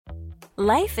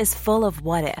Life is full of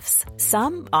what-ifs.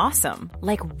 Some awesome,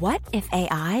 like what if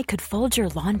AI could fold your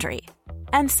laundry?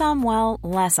 And some, well,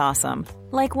 less awesome,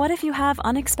 like what if you have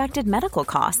unexpected medical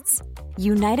costs?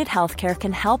 United Healthcare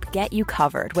can help get you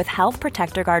covered with Health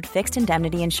Protector Guard fixed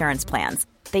indemnity insurance plans.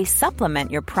 They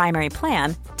supplement your primary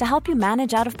plan to help you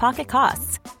manage out-of-pocket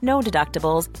costs. No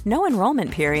deductibles, no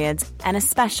enrollment periods, and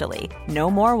especially no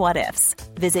more what-ifs.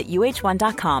 Visit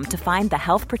uh1.com to find the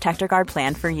Health Protector Guard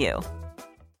plan for you.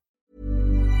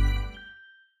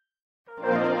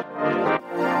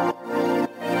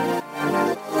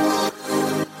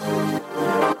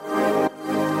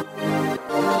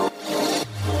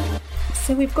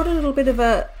 So we've got a little bit of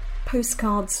a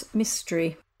postcards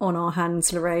mystery on our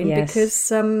hands, Lorraine, yes.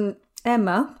 Because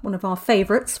Emma, one of our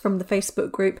favourites from the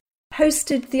Facebook group,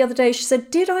 posted the other day, she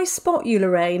said, "Did I spot you,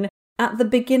 Lorraine, at the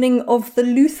beginning of the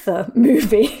Luther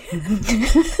movie?"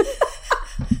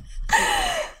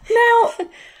 Now,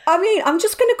 I mean, I'm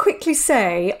just going to quickly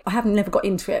say, I haven't never got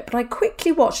into it, but I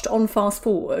quickly watched on fast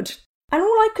forward, and all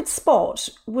I could spot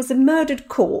was a murdered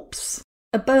corpse,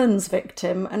 a Burns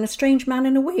victim, and a strange man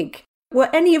in a wig. Were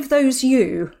any of those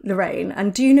you, Lorraine?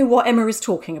 And do you know what Emma is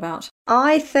talking about?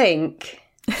 I think,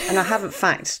 and I haven't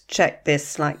fact-checked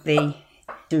this like the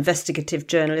investigative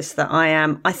journalist that I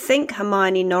am, I think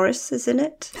Hermione Norris is in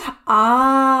it.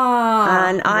 Ah,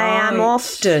 and I am right.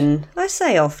 often, I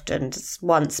say often, it's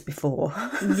once before,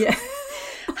 yeah,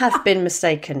 have been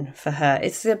mistaken for her.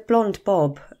 It's the blonde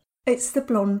bob. It's the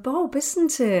blonde bob,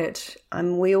 isn't it?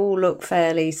 And we all look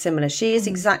fairly similar. She is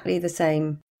exactly the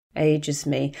same age as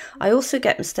me. I also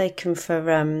get mistaken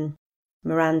for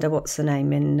Miranda, what's her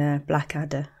name, in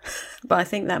Blackadder. But I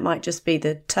think that might just be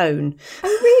the tone.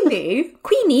 Oh, really?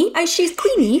 Queenie? Oh, she's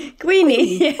Queenie?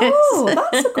 Queenie, yes. Oh,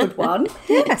 that's a good one.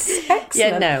 Yes, excellent.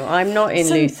 Yeah, no, I'm not in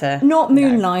Luther. Not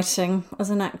moonlighting as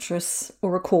an actress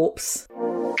or a corpse.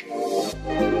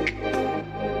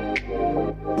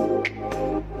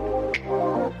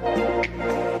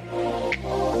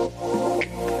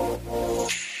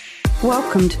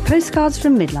 Welcome to Postcards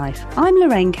from Midlife. I'm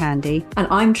Lorraine Candy. And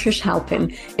I'm Trish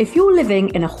Halpin. If you're living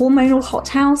in a hormonal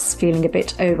hothouse, feeling a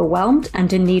bit overwhelmed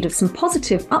and in need of some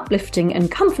positive, uplifting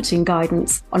and comforting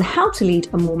guidance on how to lead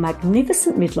a more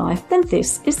magnificent midlife, then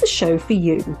this is the show for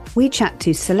you. We chat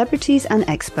to celebrities and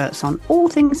experts on all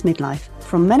things midlife,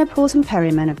 from menopause and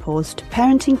perimenopause to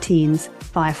parenting teens,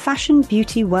 via fashion,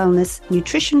 beauty, wellness,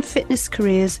 nutrition, fitness,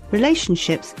 careers,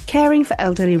 relationships, caring for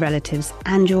elderly relatives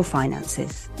and your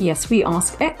finances. Yes, we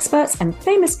ask experts and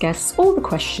famous guests all the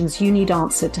questions you need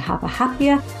answered to have a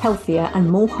happier, healthier and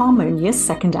more harmonious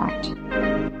second act.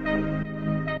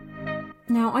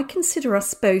 Now, I consider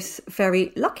us both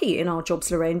very lucky in our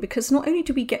jobs, Lorraine, because not only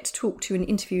do we get to talk to and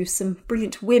interview some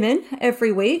brilliant women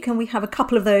every week, and we have a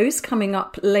couple of those coming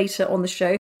up later on the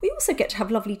show, we also get to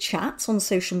have lovely chats on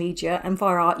social media and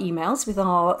via our emails with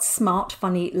our smart,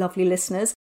 funny, lovely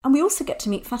listeners. And we also get to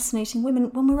meet fascinating women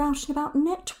when we're out and about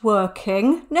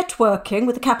networking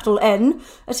with a capital N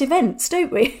at events,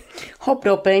 don't we?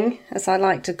 Hobnobbing, as I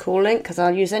like to call it, because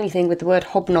I'll use anything with the word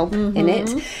hobnob in it.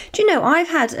 Do you know, I've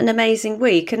had an amazing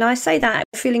week, and I say that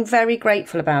feeling very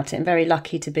grateful about it and very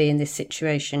lucky to be in this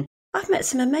situation. I've met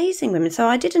some amazing women. So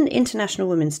I did an International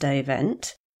Women's Day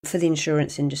event for the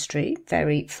insurance industry.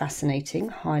 Very fascinating,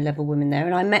 high-level women there.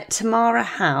 And I met Tamara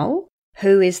Howe,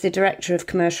 who is the Director of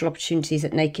Commercial Opportunities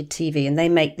at Naked TV, and they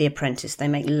make The Apprentice. They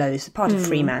make loads, part of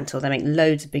Fremantle. They make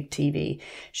loads of big TV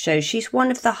shows. She's one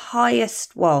of the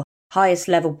highest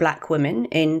level black women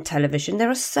in television. There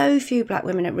are so few black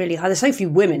women at really high, there's so few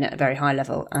women at a very high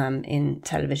level in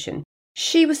television.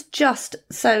 She was just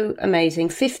so amazing.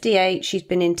 58, she's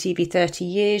been in TV 30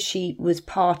 years. She was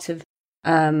part of she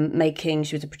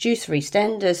was a producer,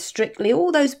 EastEnders, Strictly,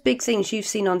 all those big things you've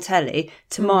seen on telly,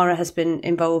 Tamara has been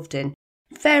involved in.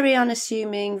 Very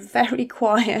unassuming, very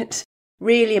quiet,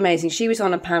 really amazing. She was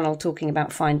on a panel talking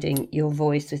about finding your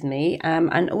voice with me.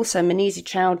 And also Manizi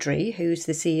Chowdhury, who's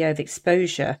the CEO of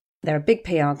Exposure. They're a big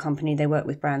PR company. They work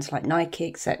with brands like Nike,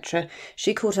 etc.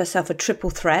 She called herself a triple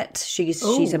threat. She's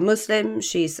a Muslim,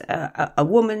 she's a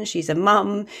woman, she's a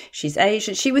mum, she's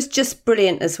Asian. She was just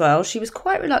brilliant as well. She was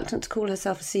quite reluctant to call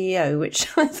herself a CEO, which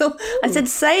I thought, I said,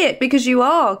 say it because you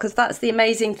are, because that's the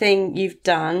amazing thing you've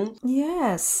done.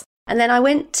 Yes. And then I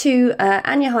went to,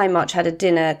 Anya Highmarch had a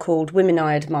dinner called Women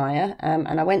I Admire,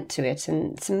 and I went to it,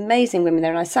 and some amazing women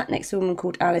there. And I sat next to a woman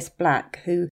called Alice Black,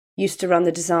 who used to run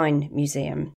the Design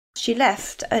Museum. She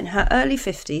left in her early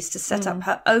 50s to set up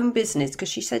her own business because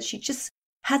she said she just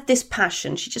had this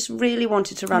passion. She just really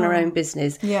wanted to run her own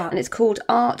business. Yeah. And it's called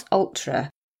Art Ultra.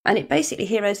 And it basically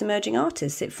heroes emerging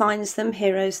artists. It finds them,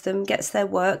 heroes them, gets their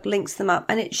work, links them up.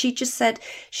 And she just said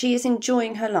she is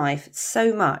enjoying her life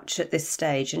so much at this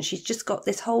stage. And she's just got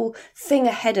this whole thing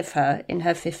ahead of her in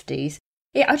her 50s.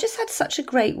 Yeah, I just had such a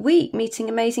great week meeting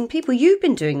amazing people. You've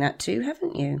been doing that too,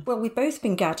 haven't you? Well, we've both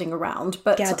been gadding around,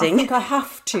 but I think I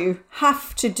have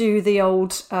to do the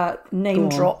old name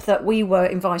drop that we were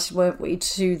invited, weren't we,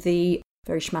 to the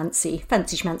very fancy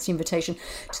schmancy invitation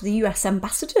to the US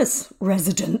Ambassador's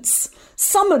residence.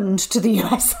 Summoned to the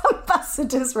US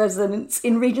Ambassador's residence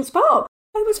in Regent's Park.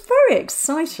 It was very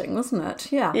exciting, wasn't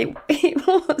it? Yeah. It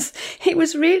was. It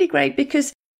was really great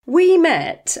because we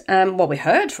met, we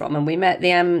heard from, and we met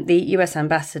the US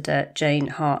Ambassador, Jane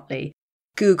Hartley.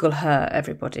 Google her,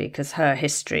 everybody, because her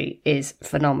history is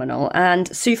phenomenal.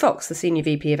 And Sue Fox, the Senior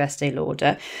VP of Estee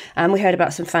Lauder. And we heard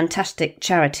about some fantastic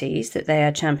charities that they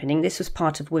are championing. This was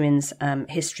part of Women's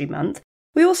History Month.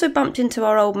 We also bumped into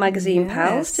our old magazine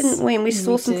pals, didn't we? And we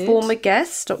saw some former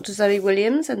guests, Dr. Zoe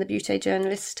Williams and the beauty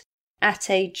journalist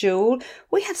Ate Jewel.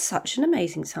 We had such an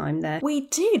amazing time there. We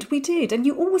did. And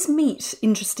you always meet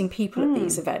interesting people at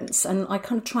these events, and I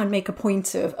kind of try and make a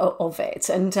point of it.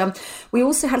 And we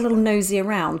also had a little nosy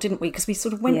around, didn't we? Because we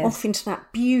sort of went off into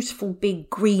that beautiful big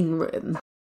green room.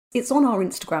 It's on our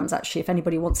Instagrams, actually, if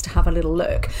anybody wants to have a little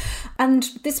look. And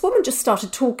this woman just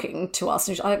started talking to us.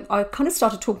 And I kind of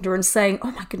started talking to her and saying,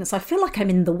 oh, my goodness, I feel like I'm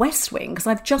in The West Wing, because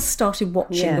I've just started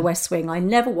watching The West Wing. I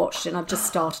never watched it, and I've just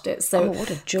started it. So what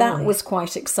a joy. That was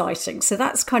quite exciting. So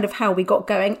that's kind of how we got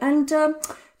going. And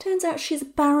turns out she's a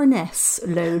Baroness,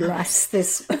 no less,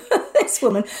 this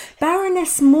woman.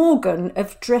 Baroness Morgan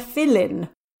of Drefillin.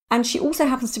 And she also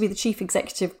happens to be the chief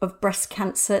executive of Breast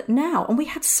Cancer Now. And we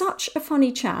had such a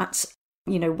funny chat.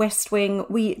 You know, West Wing,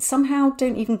 we somehow,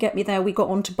 don't even get me there, we got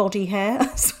onto body hair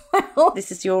as well.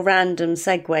 This is your random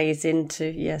segues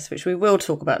into, which we will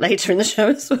talk about later in the show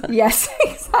as well. Yes,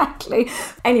 exactly.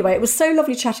 Anyway, it was so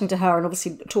lovely chatting to her and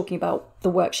obviously talking about the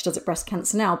work she does at Breast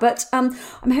Cancer Now. But I'm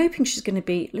hoping she's going to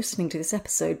be listening to this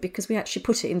episode because we actually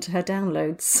put it into her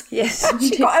downloads. Yes.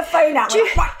 She got her phone out and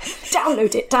right,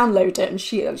 download it. And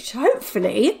she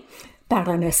hopefully,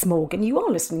 Baroness Morgan, you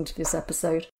are listening to this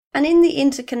episode. And in the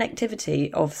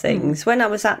interconnectivity of things, when I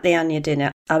was at the Anya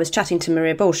dinner, I was chatting to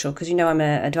Maria Bolshaw, because, you know, I'm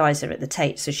an advisor at the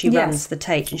Tate, so she runs the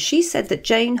Tate. And she said that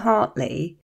Jane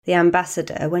Hartley, the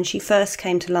ambassador, when she first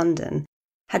came to London,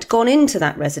 had gone into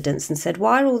that residence and said,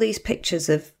 why are all these pictures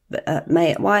of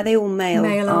why are they all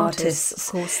male artists?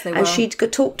 Of course they were. And she'd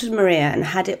talked to Maria and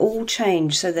had it all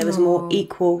changed so there was more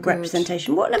equal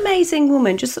representation. What an amazing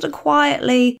woman, just sort of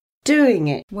quietly doing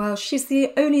it. Well, she's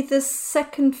only the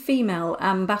second female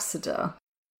ambassador.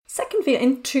 Second female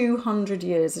in 200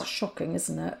 years. It's shocking,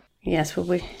 isn't it? Yes,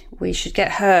 well, we should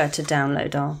get her to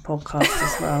download our podcast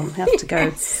as well. We have to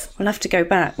go. We'll have to go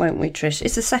back, won't we, Trish?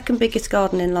 It's the second biggest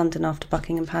garden in London after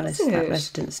Buckingham Palace, that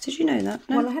residence. Did you know that?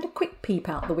 No? Well, I had a quick peep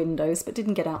out the windows, but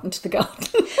didn't get out into the garden.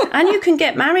 And you can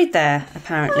get married there,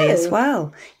 apparently, as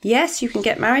well. Yes, you can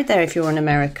get married there if you're an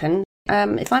American.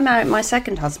 If I marry, my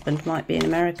second husband might be an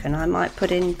American. I might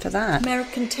put in for that.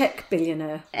 American tech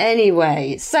billionaire.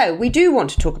 Anyway, so we do want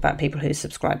to talk about people who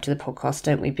subscribe to the podcast,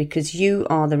 don't we? Because you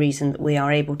are the reason that we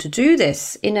are able to do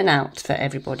this in and out for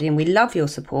everybody. And we love your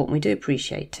support and we do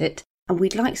appreciate it. And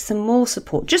we'd like some more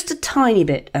support, just a tiny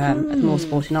bit more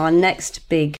support in our next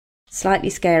big, slightly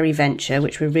scary venture,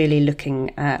 which we're really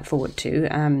looking forward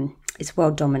to. It's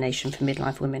world domination for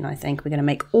midlife women, I think. We're going to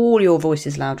make all your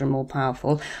voices louder and more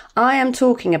powerful. I am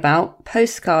talking about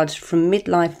Postcards from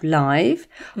Midlife Live,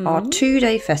 our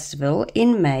 2-day festival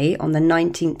in May on the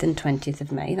 19th and 20th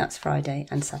of May. That's Friday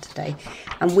and Saturday.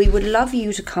 And we would love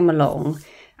you to come along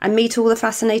and meet all the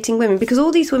fascinating women, because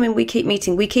all these women we keep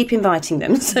meeting, we keep inviting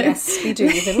them. So yes, we do.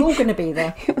 They're all going to be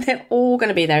there. They're all going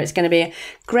to be there. It's going to be a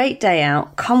great day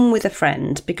out. Come with a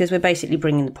friend, because we're basically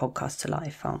bringing the podcast to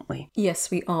life, aren't we?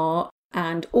 Yes, we are.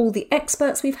 And all the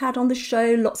experts we've had on the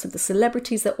show, lots of the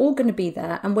celebrities, they're all going to be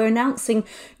there. And we're announcing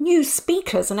new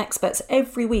speakers and experts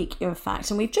every week, in fact.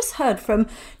 And we've just heard from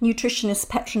nutritionist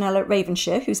Petronella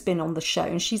Ravenshire, who's been on the show,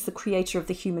 and she's the creator of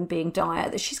the Human Being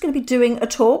Diet, that she's going to be doing a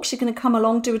talk. She's going to come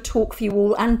along, do a talk for you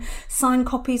all, and sign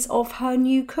copies of her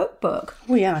new cookbook.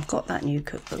 Oh, yeah, I've got that new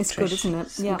cookbook, It's Trish. good, isn't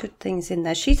it? Some good things in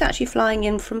there. She's actually flying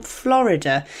in from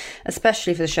Florida,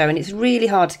 especially for the show, and it's really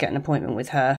hard to get an appointment with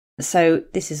her. So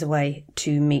this is a way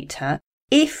to meet her.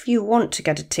 If you want to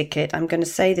get a ticket, I'm going to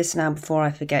say this now before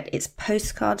I forget, it's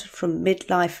Postcard from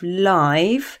Midlife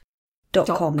Live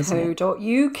 .com, isn't it?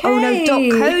 .co.uk. Oh no,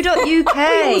 .co.uk.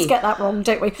 We always get that wrong,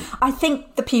 don't we? I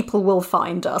think the people will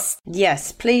find us.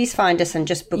 Yes, please find us and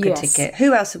just book a ticket.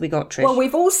 Who else have we got, Trish? Well,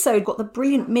 we've also got the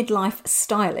brilliant midlife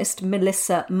stylist,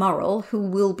 Lisa Damour, who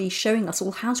will be showing us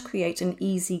all how to create an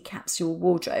easy capsule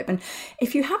wardrobe. And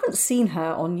if you haven't seen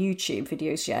her on YouTube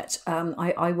videos yet,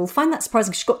 I will find that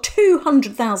surprising. She's got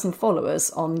 200,000 followers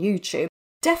on YouTube.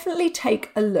 Definitely take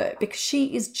a look because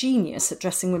she is genius at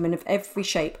dressing women of every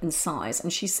shape and size,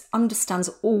 and she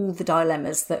understands all the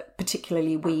dilemmas that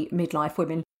particularly we midlife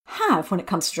women have when it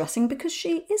comes to dressing because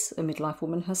she is a midlife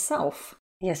woman herself.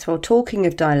 Yes, well, talking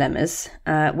of dilemmas,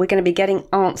 we're going to be getting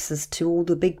answers to all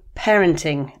the big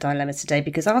parenting dilemmas today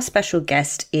because our special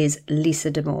guest is Lisa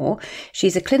Damour.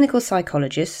 She's a clinical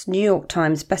psychologist, New York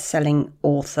Times bestselling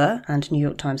author and New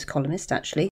York Times columnist,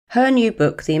 actually. Her new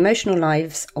book, The Emotional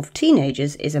Lives of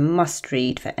Teenagers, is a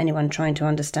must-read for anyone trying to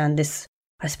understand this,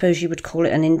 I suppose you would call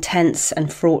it an intense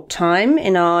and fraught time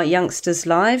in our youngsters'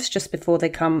 lives just before they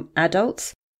become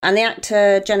adults. And the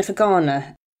actor Jennifer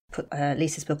Garner put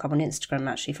Lisa's book up on Instagram,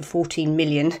 actually, for 14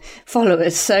 million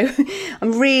followers. So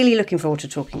I'm really looking forward to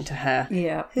talking to her.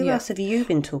 Yeah. Who else have you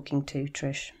been talking to,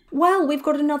 Trish? Well, we've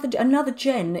got another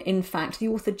Jen, in fact, the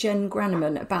author Jen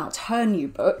Granneman, about her new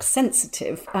book,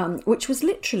 Sensitive, which was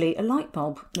literally a light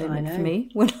bulb moment for me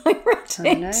when I read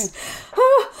it.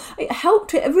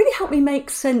 It really helped me make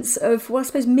sense of, well, I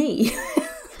suppose me.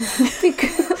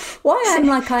 Because why I am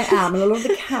like I am, and a lot of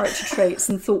the character traits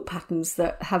and thought patterns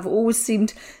that have always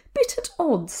seemed a bit at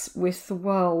odds with the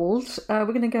world. We're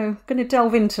going to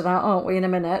delve into that, aren't we, in a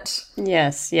minute?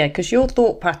 Yes, yeah, because your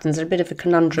thought patterns are a bit of a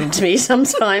conundrum to me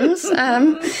sometimes.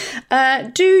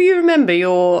 Do you remember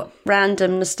your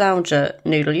random nostalgia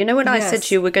noodle? You know when I said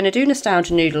to you we're going to do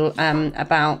nostalgia noodle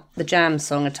about the Jam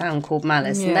song, A Town Called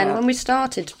Malice, and then when we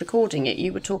started recording it,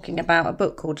 you were talking about a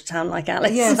book called A Town Like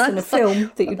Alice. Yes, and a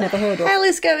film that you'd never heard of. What the hell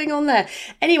is going on there?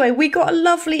 Anyway, we got a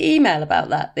lovely email about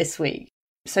that this week.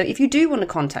 So if you do want to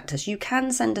contact us, you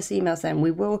can send us emails then. We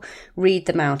will read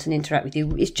them out and interact with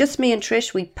you. It's just me and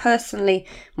Trish. We personally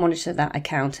monitor that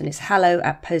account, and it's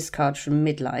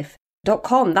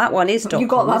hello@postcardsfrommidlife.com. That one is .com, you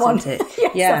got that isn't one. it?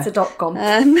 Yes, that's a .com.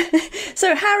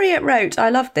 So Harriet wrote, I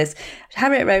love this.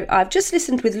 Harriet wrote, I've just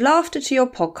listened with laughter to your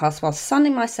podcast while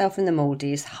sunning myself in the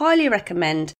Maldives. Highly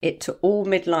recommend it to all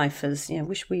midlifers. Yeah,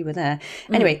 wish we were there.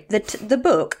 Anyway, the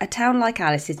book, A Town Like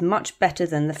Alice, is much better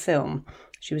than the film.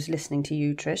 She was listening to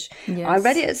you, Trish. Yes. I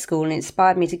read it at school and it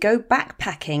inspired me to go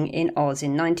backpacking in Oz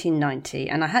in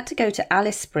 1990. And I had to go to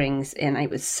Alice Springs, and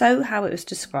it was so how it was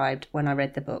described when I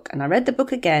read the book. And I read the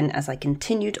book again as I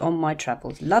continued on my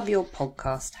travels. Love your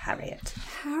podcast, Harriet.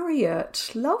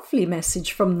 Harriet, lovely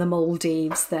message from the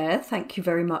Maldives there. Thank you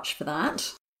very much for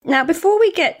that. Now, before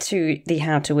we get to the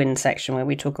How to Win section, where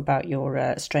we talk about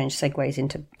your strange segues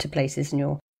into places and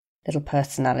your little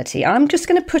personality, I'm just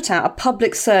going to put out a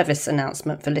public service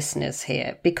announcement for listeners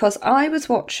here, because I was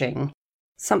watching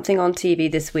something on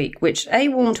TV this week which A,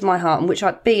 warmed my heart, and which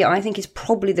B, I think is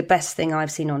probably the best thing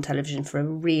I've seen on television for a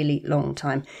really long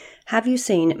time. Have you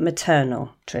seen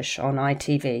Maternal, Trish, on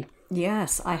ITV?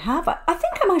 Yes, I have. I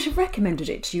think I might have recommended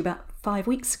it to you about 5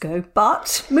 weeks ago,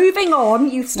 but moving on,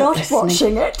 you started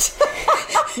watching it.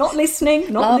 Not listening.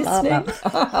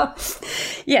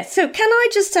 Yes, so can I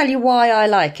just tell you why I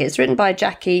like it? It's written by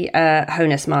Jackie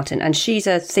Honus-Martin, and she's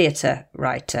a theatre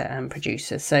writer and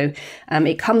producer. So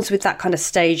it comes with that kind of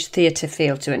stage theatre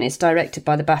feel to it, and it's directed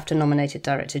by the BAFTA-nominated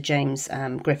director James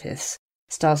Griffiths.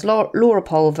 Stars Laura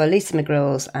Pulver, Lisa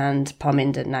McGrills and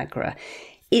Parminder Nagra.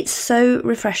 It's so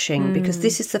refreshing because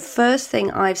this is the first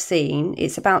thing I've seen.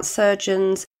 It's about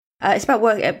surgeons. It's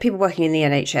about people working in the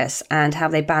NHS and how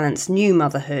they balance new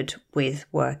motherhood with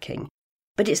working.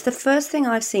 But it's the first thing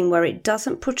I've seen where it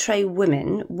doesn't portray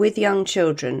women with young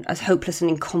children as hopeless and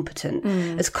incompetent,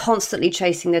 as constantly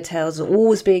chasing their tails,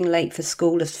 always being late for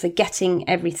school, as forgetting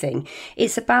everything.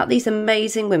 It's about these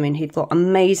amazing women who've got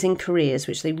amazing careers,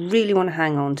 which they really want to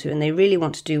hang on to and they really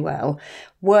want to do well,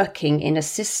 working in a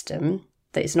system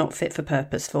that is not fit for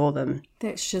purpose for them.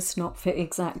 That's just not fit,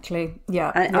 exactly.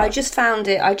 Yeah. And I just found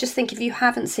it, I just think if you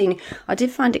haven't seen it, I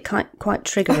did find it quite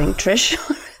triggering, Trish.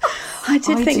 I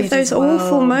did think of those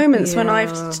awful moments when I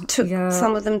took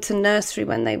some of them to nursery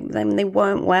when they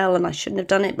weren't well, and I shouldn't have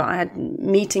done it, but I had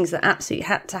meetings that absolutely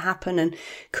had to happen and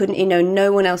couldn't,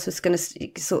 no one else was going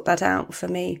to sort that out for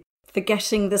me.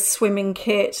 Forgetting the swimming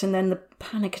kit and then the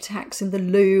panic attacks in the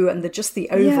loo and the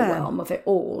overwhelm of it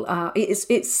all.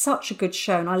 It's such a good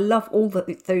show, and I love all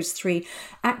those three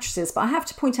actresses. But I have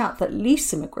to point out that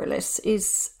Lisa McGrillis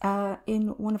is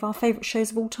in one of our favourite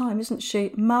shows of all time, isn't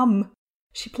she? Mum.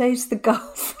 She plays the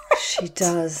girlfriend. She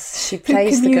does. She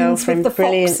plays the girlfriend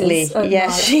brilliantly.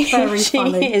 Yes, she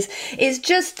is. It's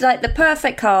just like the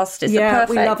perfect cast. It's the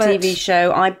perfect TV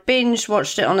show. I binge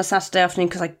watched it on a Saturday afternoon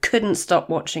because I couldn't stop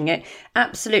watching it.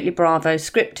 Absolutely bravo.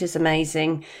 Script is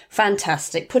amazing.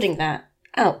 Fantastic. Putting that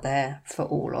out there for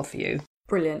all of you.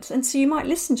 Brilliant. And so you might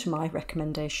listen to my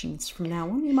recommendations from now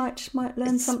on. You might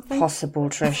learn something. It's possible,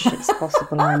 Trish. It's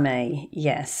possible I may.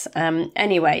 Yes.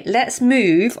 Anyway, let's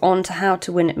move on to How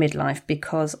to Win at Midlife,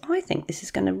 because I think this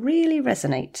is going to really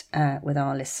resonate with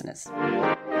our listeners.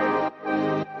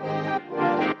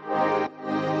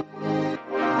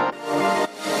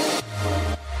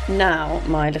 Now,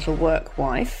 my little work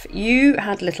wife, you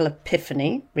had a little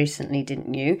epiphany recently,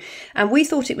 didn't you? And we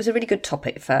thought it was a really good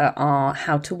topic for our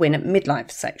How to Win at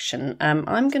Midlife section.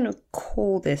 I'm going to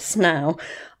call this now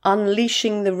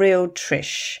Unleashing the Real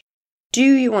Trish. Do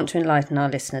you want to enlighten our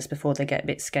listeners before they get a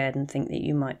bit scared and think that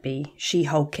you might be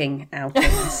she-hulking out of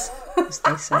this, as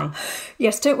they say?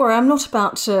 Yes, don't worry. I'm not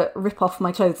about to rip off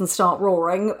my clothes and start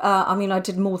roaring. I mean, I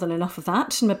did more than enough of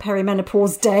that in my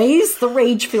perimenopause days, the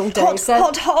rage-filled days.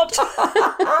 Hot.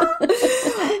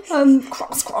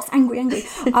 Cross, angry.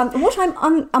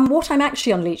 What I'm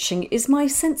actually unleashing is my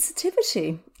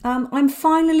sensitivity. I'm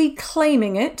finally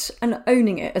claiming it and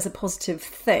owning it as a positive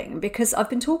thing, because I've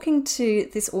been talking to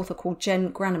this author called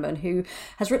Jen Graneman, who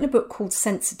has written a book called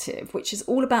Sensitive, which is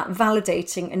all about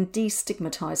validating and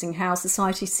destigmatizing how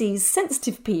society sees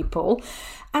sensitive people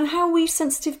and how we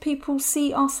sensitive people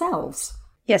see ourselves.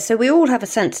 Yes, so we all have a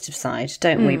sensitive side,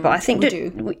 don't we? But I think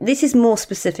this is more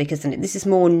specific, isn't it? This is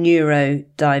more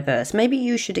neurodiverse. Maybe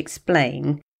you should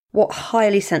explain what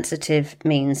highly sensitive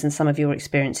means and some of your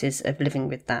experiences of living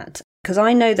with that. Because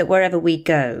I know that wherever we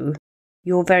go,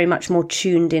 you're very much more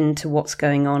tuned into what's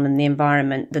going on in the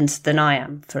environment than I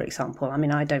am, for example. I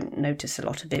mean, I don't notice a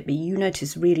lot of it, but you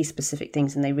notice really specific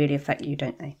things and they really affect you,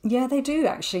 don't they? Yeah, they do,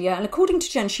 actually, yeah. And according to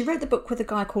Jen, she wrote the book with a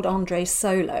guy called Andre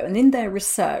Solo, and in their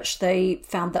research, they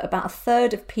found that about a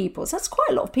third of people, so that's quite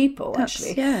a lot of people,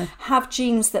 actually, have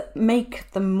genes that make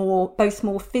them both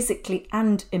more physically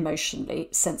and emotionally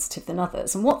sensitive than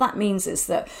others. And what that means is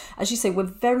that, as you say, we're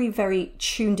very, very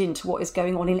tuned into what is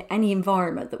going on in any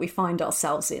environment that we find ourselves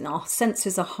in. Our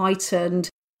senses are heightened.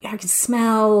 I can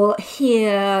smell,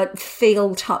 hear,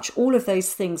 feel, touch. All of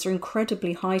those things are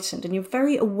incredibly heightened, and you're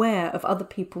very aware of other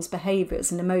people's behaviours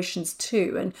and emotions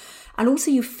too. And also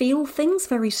you feel things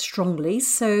very strongly.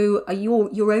 So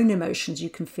your own emotions you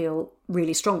can feel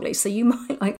really strongly. So you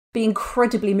might be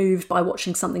incredibly moved by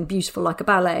watching something beautiful like a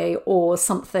ballet, or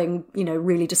something,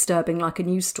 really disturbing like a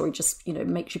news story just,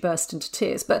 makes you burst into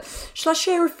tears. But shall I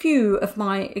share a few of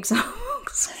my examples?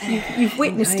 You've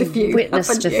witnessed a few. I've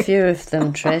witnessed a few of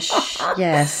them, Trish.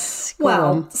 Yes.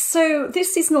 Well, so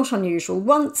this is not unusual.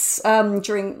 Once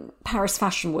during Paris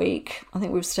Fashion Week, I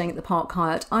think we were staying at the Park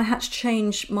Hyatt, I had to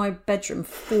change my bedroom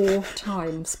 4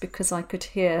 times because I could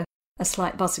hear a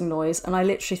slight buzzing noise, and I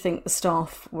literally think the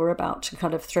staff were about to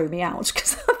kind of throw me out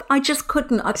because I just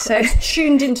couldn't. I was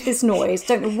tuned into this noise,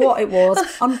 don't know what it was,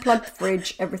 unplugged the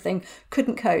fridge, everything,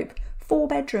 couldn't cope. 4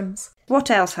 bedrooms.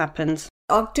 What else happens?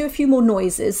 I'll do a few more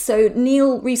noises. So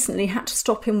Neil recently had to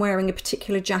stop him wearing a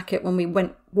particular jacket when we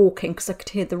went walking because I could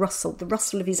hear the rustle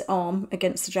of his arm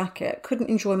against the jacket. Couldn't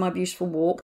enjoy my beautiful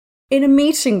walk. In a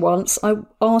meeting once, I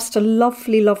asked a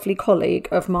lovely, lovely colleague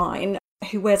of mine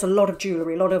who wears a lot of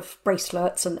jewellery, a lot of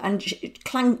bracelets and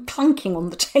clanking on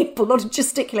the table, a lot of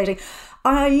gesticulating.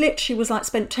 I literally was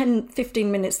spent 10,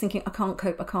 15 minutes thinking, I can't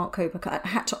cope. I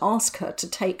had to ask her to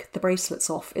take the bracelets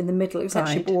off in the middle. It was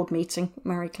actually a board meeting,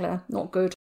 Marie Claire, not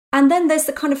good. And then there's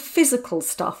the kind of physical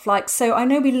stuff, so I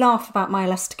know we laugh about my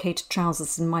elasticated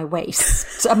trousers and my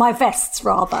waist, my vests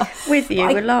rather. With you,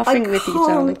 we're laughing with you,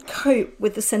 darling. I can't cope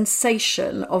with the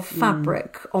sensation of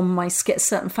fabric on my skin,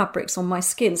 certain fabrics on my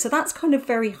skin. So that's kind of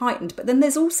very heightened. But then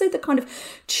there's also the kind of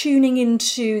tuning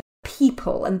into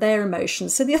people and their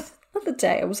emotions. So the other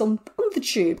day I was on the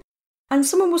tube and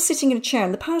someone was sitting in a chair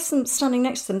and the person standing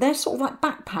next to them, their sort of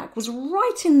backpack was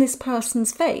right in this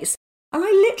person's face. And I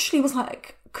literally was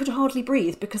could hardly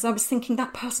breathe because I was thinking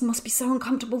that person must be so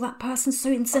uncomfortable, that person's so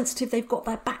insensitive, they've got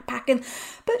their backpack in.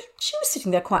 But she was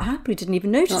sitting there quite happily, didn't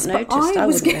even notice. But I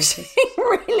was getting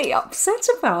really upset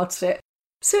about it.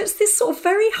 So it's this sort of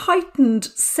very heightened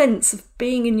sense of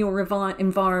being in your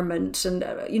environment and,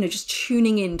 just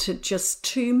tuning into just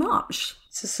too much.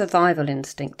 It's a survival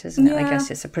instinct, isn't it? Yeah. I guess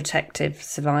it's a protective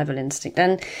survival instinct.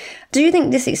 And do you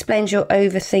think this explains your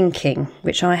overthinking,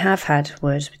 which I have had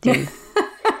words with you?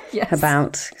 Yes.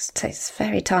 About. It's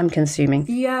very time consuming.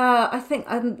 Yeah, I think,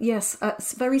 yes,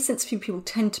 very sensitive people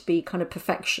tend to be kind of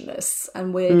perfectionists,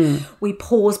 and we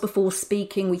pause before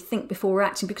speaking, we think before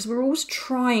acting, because we're always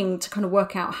trying to kind of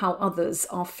work out how others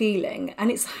are feeling, and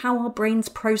it's how our brains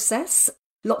process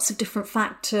lots of different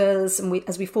factors, and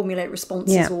as we formulate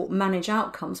responses or manage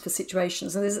outcomes for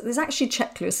situations. And there's actually a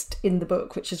checklist in the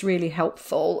book which is really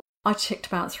helpful. I ticked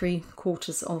about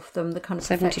 3/4 of them, the kind of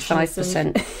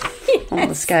 75% on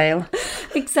the scale.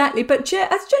 Exactly. But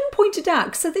as Jen pointed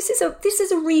out, so this is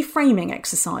a reframing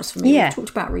exercise for me. We've talked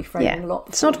about reframing a lot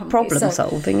before, it's not problem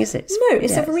solving, is it? No,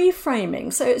 it's a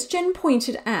reframing. So as Jen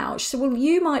pointed out, she said, well,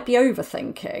 you might be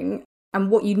overthinking, and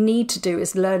what you need to do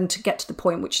is learn to get to the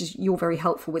point, which is, you're very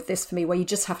helpful with this for me, where you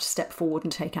just have to step forward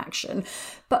and take action.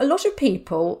 But a lot of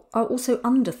people are also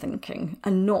underthinking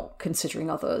and not considering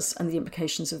others and the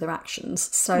implications of their actions.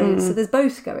 So there's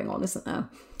both going on, isn't there?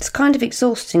 It's kind of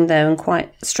exhausting, though, and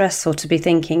quite stressful to be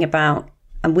thinking about.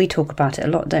 And we talk about it a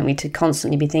lot, don't we? To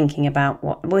constantly be thinking about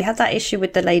what... We had that issue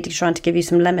with the lady trying to give you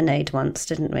some lemonade once,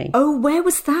 didn't we? Oh, where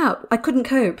was that? I couldn't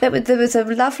cope. There was a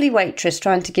lovely waitress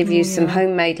trying to give you some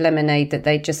homemade lemonade that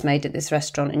they just made at this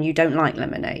restaurant, and you don't like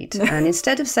lemonade. And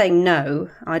instead of saying, no,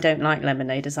 I don't like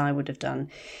lemonade, as I would have done,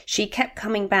 she kept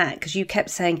coming back because you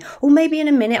kept saying, oh, maybe in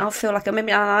a minute I'll feel like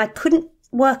maybe I couldn't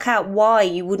work out why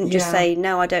you wouldn't just say,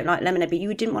 no, I don't like lemonade, but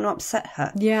you didn't want to upset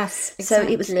her. Yes,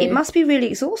 exactly. So it must be really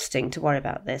exhausting to worry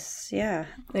about this. Yeah,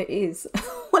 it is.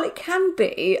 Well, it can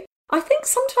be. I think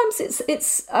sometimes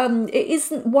it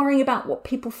isn't worrying about what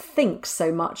people think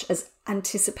so much as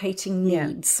anticipating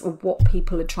needs or what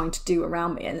people are trying to do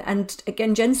around me. And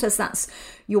again, Jen says that's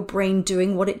your brain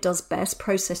doing what it does best,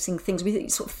 processing things. We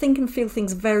sort of think and feel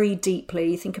things very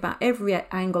deeply. You think about every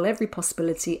angle, every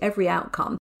possibility, every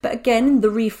outcome. But again, the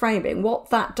reframing, what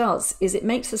that does is it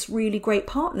makes us really great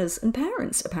partners and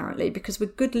parents, apparently, because we're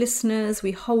good listeners,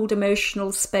 we hold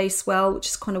emotional space well, which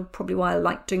is kind of probably why I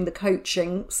like doing the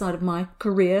coaching side of my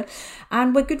career.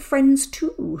 And we're good friends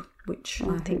too, which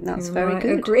I think that's very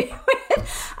good. Agree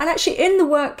with. And actually, in the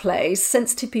workplace,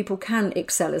 sensitive people can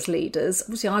excel as leaders.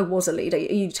 Obviously, I was a leader,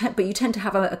 but you tend to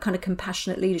have a kind of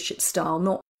compassionate leadership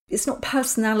style. It's not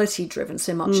personality driven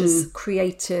so much as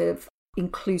creative,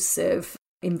 inclusive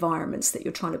environments that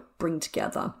you're trying to bring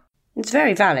together. It's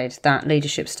very valid, that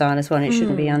leadership style as well, and it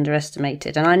shouldn't be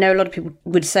underestimated. And I know a lot of people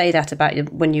would say that about you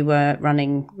when you were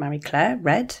running Marie Claire,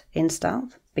 Red, In Style,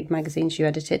 big magazines you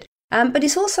edited. But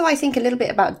it's also, I think, a little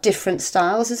bit about different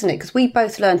styles, isn't it? Because we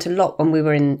both learnt a lot when we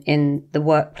were in the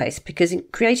workplace, because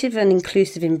creative and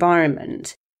inclusive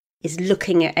environment is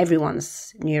looking at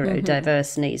everyone's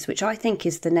neurodiverse needs, which I think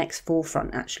is the next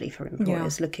forefront, actually, for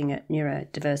employers, looking at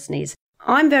neurodiverse needs.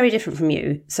 I'm very different from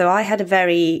you. So I had a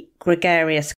very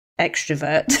gregarious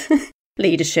extrovert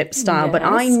leadership style, but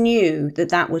I knew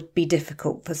that would be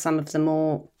difficult for some of the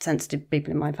more sensitive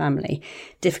people in my family.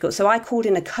 Difficult. So I called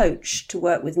in a coach to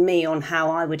work with me on how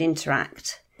I would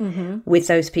interact with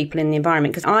those people in the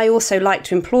environment, because I also like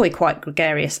to employ quite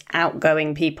gregarious,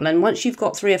 outgoing people. And once you've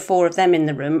got 3 or 4 of them in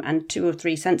the room and 2 or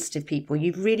 3 sensitive people,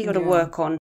 you've really got to work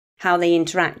on how they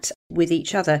interact with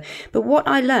each other. But what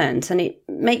I learned, and it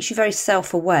makes you very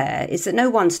self-aware, is that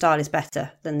no one style is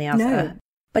better than the other. No.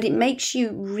 But it makes you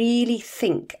really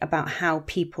think about how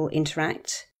people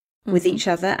interact with each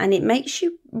other, and it makes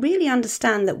you really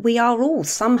understand that we are all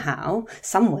somehow,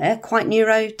 somewhere, quite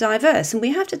neurodiverse, and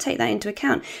we have to take that into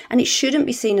account. And it shouldn't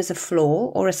be seen as a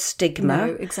flaw or a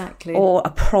stigma or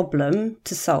a problem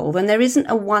to solve. And there isn't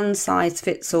a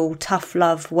one-size-fits-all tough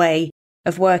love way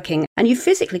of working, and you've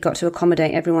physically got to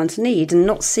accommodate everyone's need and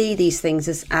not see these things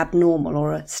as abnormal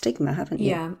or a stigma, haven't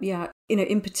you? Yeah.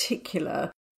 In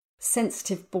particular,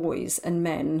 sensitive boys and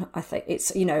men, I think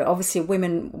it's, obviously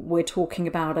women, we're talking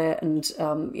about it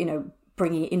and,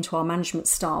 bringing it into our management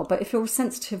style. But if you're a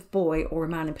sensitive boy or a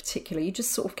man in particular, you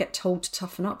just sort of get told to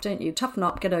toughen up, don't you? Toughen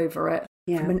up, get over it.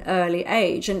 From an early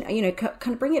age. And,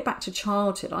 kind of bring it back to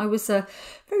childhood. I was a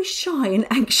very shy and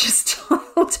anxious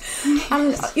child.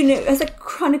 And, as I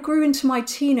kind of grew into my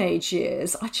teenage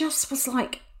years, I just was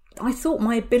like, I thought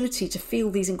my ability to feel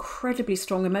these incredibly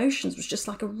strong emotions was just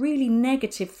like a really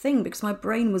negative thing, because my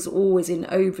brain was always in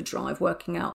overdrive,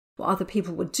 working out what other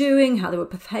people were doing, how they were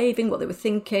behaving, what they were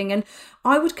thinking. And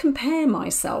I would compare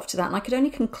myself to that. And I could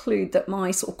only conclude that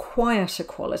my sort of quieter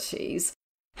qualities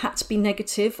had to be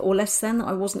negative or less than, that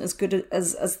I wasn't as good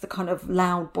as the kind of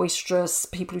loud, boisterous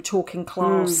people who talk in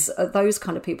class, those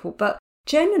kind of people. But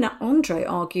Jen and Andre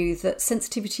argue that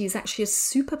sensitivity is actually a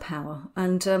superpower.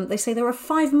 And they say there are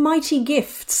 5 mighty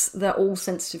gifts that all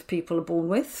sensitive people are born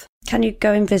with. Can you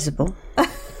go invisible?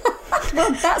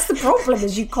 Well, that's the problem,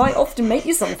 is you quite often make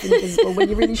yourself invisible when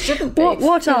you really shouldn't be.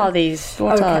 What are these?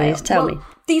 What are these? Tell me.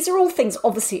 These are all things,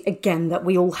 obviously, again, that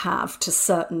we all have to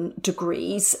certain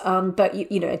degrees. But,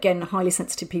 again, highly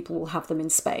sensitive people will have them in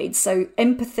spades. So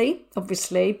empathy,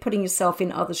 obviously, putting yourself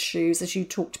in others' shoes, as you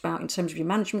talked about in terms of your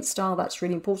management style, that's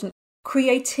really important.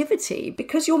 Creativity,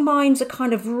 because your minds are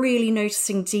kind of really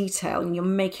noticing detail and you're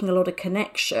making a lot of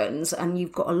connections and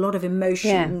you've got a lot of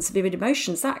emotions, vivid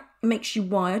emotions, that makes you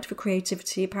wired for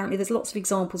creativity. Apparently, there's lots of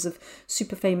examples of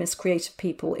super famous creative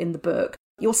people in the book.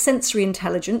 Your sensory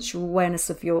intelligence, your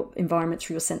awareness of your environment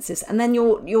through your senses, and then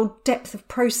your depth of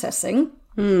processing.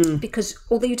 Because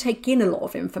although you take in a lot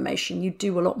of information, you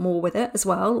do a lot more with it as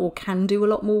well, or can do a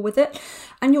lot more with it.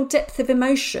 And your depth of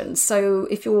emotion. So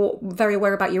if you're very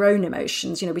aware about your own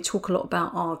emotions, we talk a lot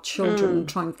about our children,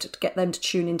 trying to get them to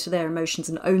tune into their emotions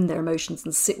and own their emotions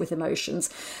and sit with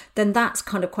emotions, then that's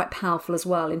kind of quite powerful as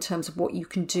well in terms of what you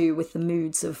can do with the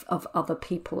moods of other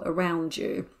people around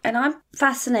you. And I'm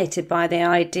fascinated by the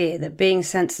idea that being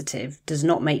sensitive does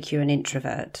not make you an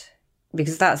introvert,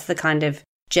 because that's the kind of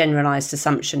generalised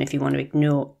assumption if you want to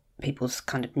ignore people's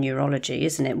kind of neurology,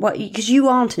 isn't it? Because you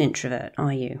aren't an introvert,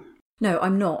 are you? No,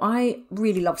 I'm not. I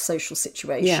really love social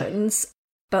situations,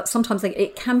 but sometimes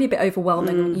it can be a bit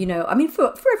overwhelming, I mean,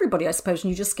 for everybody, I suppose, and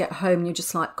you just get home and you're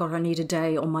just like, God, I need a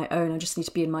day on my own. I just need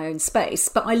to be in my own space.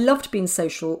 But I love to be in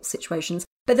social situations.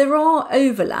 But there are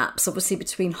overlaps, obviously,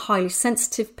 between highly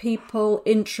sensitive people,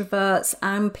 introverts,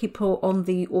 and people on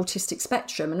the autistic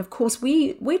spectrum. And of course,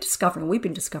 we've been discovering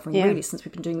really since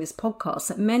we've been doing this podcast,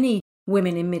 that many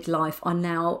women in midlife are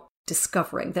now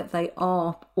discovering that they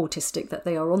are autistic, that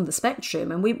they are on the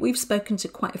spectrum. And we've spoken to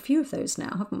quite a few of those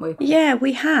now, haven't we? Yeah,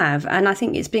 we have. And I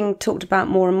think it's being talked about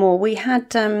more and more. We had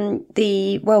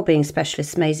the wellbeing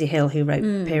specialist, Maisie Hill, who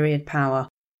wrote Period Power,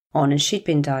 on, and she'd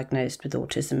been diagnosed with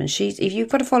autism. And if you've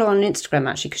got to follow her on Instagram,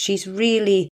 actually, because she's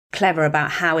really clever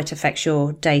about how it affects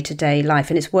your day-to-day life.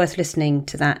 And it's worth listening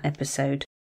to that episode.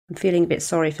 I'm feeling a bit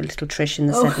sorry for little Trish in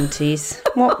the 70s.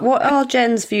 What are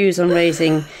Jen's views on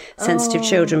raising sensitive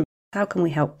children? How can we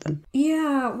help them?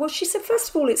 Yeah, well, she said, first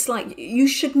of all, it's like you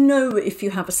should know if you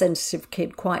have a sensitive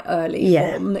kid quite early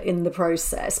on in the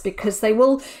process, because they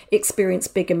will experience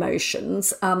big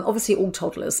emotions. Obviously, all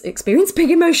toddlers experience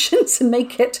big emotions and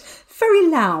make it very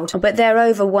loud. But they're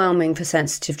overwhelming for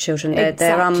sensitive children.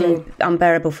 They're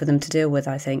unbearable for them to deal with,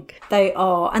 I think. They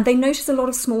are. And they notice a lot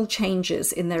of small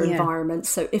changes in their environment.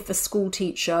 So if a school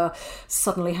teacher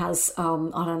suddenly has,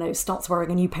 starts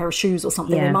wearing a new pair of shoes or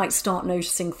something, they might start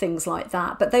noticing things like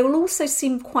that. But they will also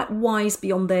seem quite wise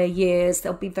beyond their years.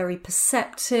 They'll be very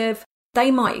perceptive. They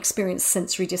might experience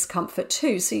sensory discomfort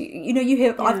too. So, you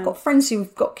hear, I've got friends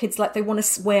who've got kids like they want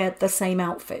to wear the same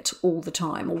outfit all the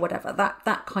time or whatever,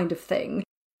 that kind of thing.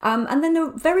 And then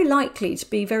they're very likely to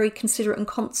be very considerate and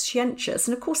conscientious.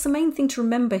 And of course, the main thing to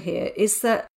remember here is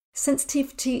that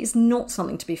sensitivity is not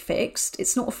something to be fixed.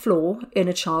 It's not a flaw in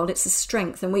a child, it's a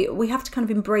strength. And we have to kind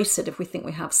of embrace it if we think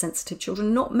we have sensitive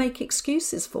children, not make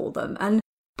excuses for them. And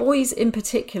boys in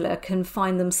particular can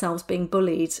find themselves being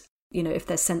bullied, if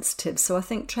they're sensitive. So I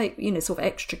think take, sort of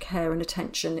extra care and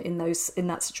attention in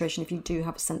that situation if you do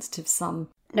have a sensitive son.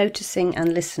 Noticing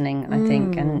and listening, I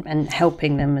think, and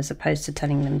helping them as opposed to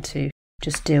telling them to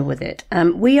just deal with it.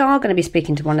 We are going to be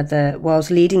speaking to one of the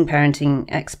world's leading parenting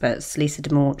experts, Lisa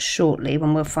Damour, shortly,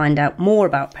 when we'll find out more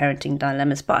about parenting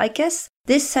dilemmas. But I guess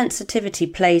this sensitivity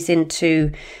plays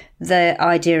into the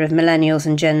idea of millennials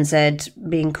and Gen Z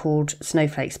being called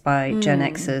snowflakes by Gen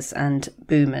Xers and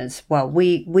boomers. Well,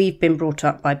 we've been brought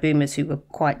up by boomers who were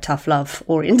quite tough love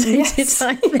orientated,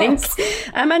 I think.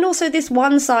 And also this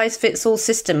one size fits all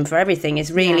system for everything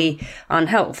is really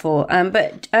unhelpful.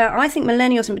 But I think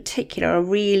millennials in particular are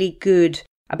really good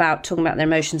about talking about their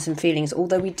emotions and feelings,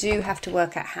 although we do have to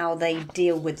work out how they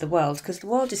deal with the world, because the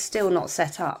world is still not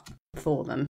set up for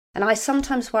them. And I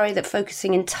sometimes worry that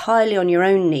focusing entirely on your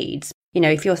own needs,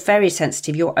 if you're very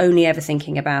sensitive, you're only ever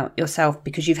thinking about yourself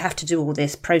because you have to do all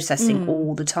this processing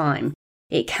all the time.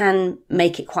 It can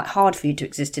make it quite hard for you to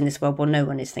exist in this world where no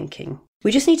one is thinking.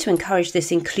 We just need to encourage this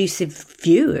inclusive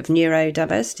view of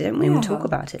neurodiversity, don't we? We'll talk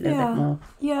about it a little bit more.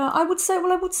 Yeah, I would say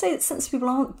that sensitive people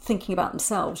aren't thinking about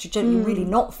themselves. You're really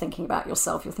not thinking about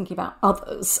yourself. You're thinking about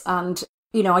others. And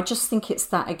I just think it's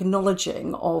that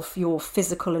acknowledging of your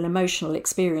physical and emotional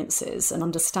experiences and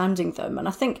understanding them. And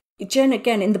I think, Jen,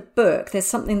 again, in the book, there's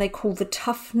something they call the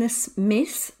toughness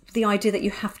myth, the idea that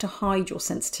you have to hide your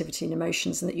sensitivity and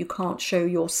emotions and that you can't show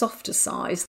your softer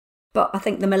side. But I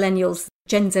think the millennials,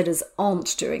 Gen Zers,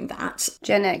 aren't doing that.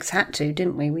 Gen X had to,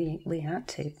 didn't we? We had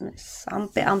to. It's a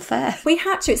bit unfair. We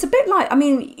had to. It's a bit like,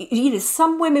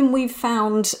 some women we've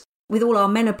found with all our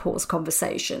menopause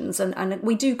conversations, and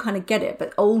we do kind of get it,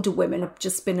 but older women have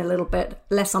just been a little bit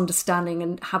less understanding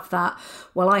and have that,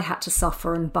 well, I had to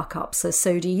suffer and buck up,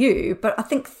 so do you. But I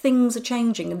think things are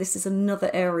changing, and this is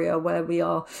another area where we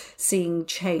are seeing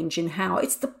change in how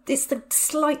it's the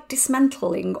slight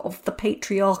dismantling of the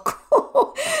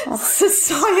patriarchal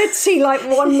society, like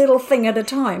one little thing at a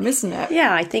time, isn't it?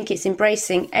 Yeah, I think it's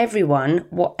embracing everyone,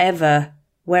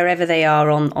 wherever they are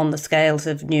on the scales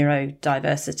of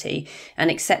neurodiversity, and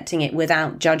accepting it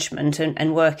without judgment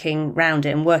and working round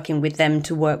it and working with them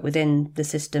to work within the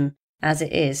system as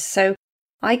it is. So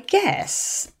I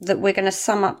guess that we're going to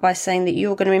sum up by saying that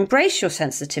you're going to embrace your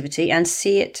sensitivity and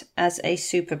see it as a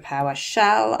superpower.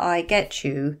 Shall I get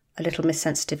you a little Miss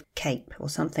Sensitive cape or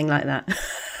something like that?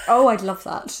 Oh, I'd love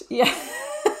that. Yeah.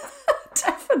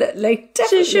 Definitely.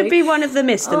 She should be one of the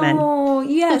Mr. Men. Oh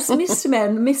yes, Mr.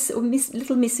 Men, little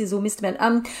Mrs. or Mr.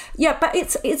 Men. Yeah, but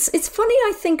it's funny,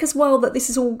 I think, as well, that this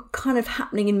is all kind of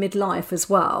happening in midlife as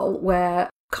well, where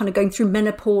kind of going through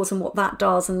menopause and what that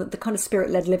does, and the kind of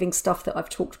spirit-led living stuff that I've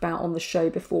talked about on the show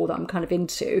before that I'm kind of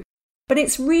into. But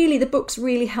it's really, the book's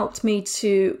really helped me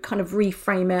to kind of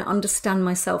reframe it, understand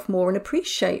myself more and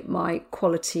appreciate my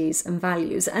qualities and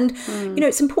values. And, you know,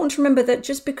 it's important to remember that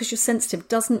just because you're sensitive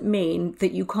doesn't mean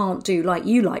that you can't do, like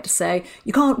you like to say,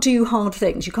 you can't do hard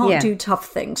things, you can't do tough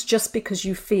things just because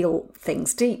you feel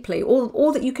things deeply.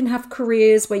 Or that you can have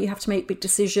careers where you have to make big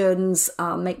decisions,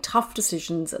 make tough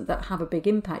decisions that have a big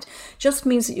impact. Just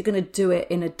means that you're going to do it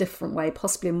in a different way,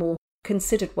 possibly a more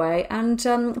considered way. And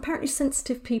apparently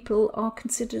sensitive people are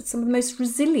considered some of the most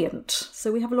resilient,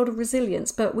 so we have a lot of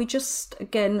resilience, but we just,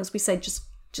 again, as we say,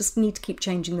 just need to keep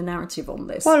changing the narrative on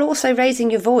this. Well, also raising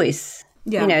your voice.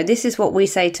 You know, this is what we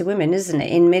say to women, isn't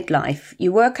it? In midlife,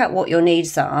 you work out what your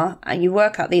needs are, and you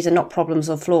work out these are not problems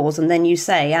or flaws, and then you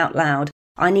say out loud,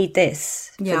 I need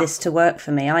this for this to work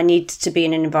for me. I need to be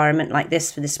in an environment like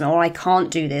this for this, or I can't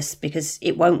do this because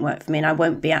it won't work for me and I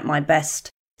won't be at my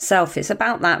best self. It's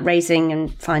about that raising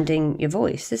and finding your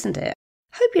voice, isn't it?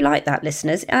 Hope you like that,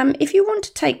 listeners. If you want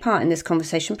to take part in this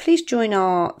conversation, please join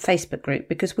our Facebook group,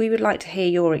 because we would like to hear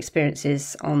your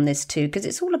experiences on this too, because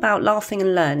it's all about laughing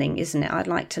and learning, isn't it? I'd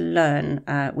like to learn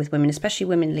with women, especially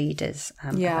women leaders.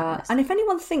 And if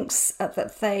anyone thinks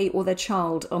that they or their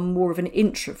child are more of an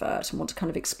introvert and want to kind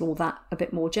of explore that a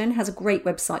bit more, Jen has a great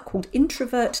website called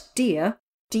Introvert Dear,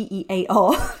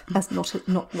 DEAR, as not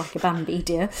like a Bambi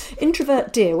dear,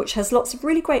 Introvert Dear, which has lots of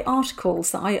really great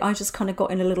articles that I just kind of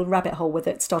got in a little rabbit hole with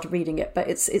it, started reading it, but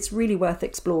it's really worth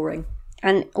exploring.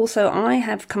 And also I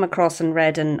have come across and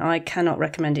read, and I cannot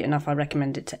recommend it enough, I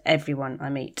recommend it to everyone I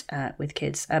meet with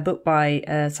kids, a book by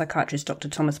psychiatrist Dr.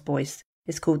 Thomas Boyce.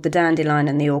 It's called The Dandelion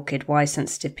and the Orchid, Why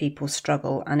Sensitive People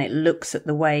Struggle, and it looks at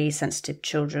the way sensitive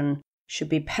children should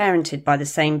be parented by the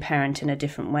same parent in a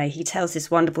different way. He tells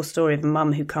this wonderful story of a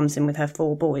mum who comes in with her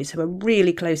 4 boys who are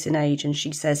really close in age, and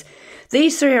she says,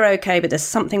 these 3 are okay, but there's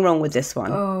something wrong with this one.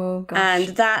 Oh, gosh. And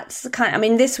that's the kind, I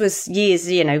mean, this was years,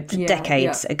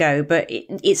 decades ago, but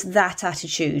it's that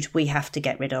attitude we have to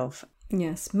get rid of.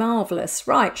 Yes, marvellous.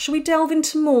 Right, shall we delve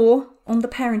into more on the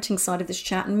parenting side of this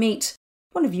chat and meet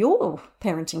one of your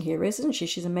parenting heroes, isn't she?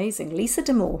 She's amazing, Lisa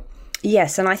Damour.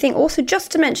 Yes, and I think also just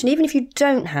to mention, even if you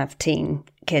don't have teen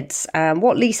kids,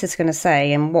 what Lisa's going to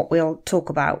say and what we'll talk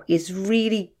about is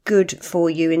really good for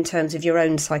you in terms of your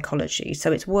own psychology.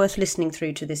 So it's worth listening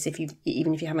through to this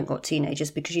even if you haven't got teenagers,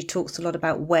 because she talks a lot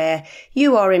about where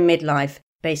you are in midlife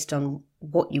based on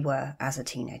what you were as a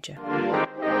teenager.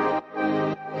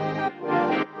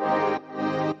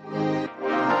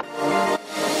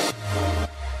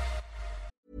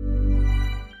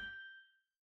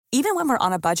 Even when we're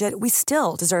on a budget, we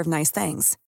still deserve nice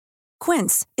things.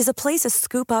 Quince is a place to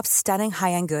scoop up stunning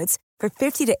high-end goods for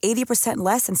 50 to 80%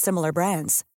 less than similar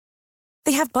brands.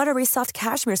 They have buttery soft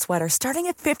cashmere sweaters starting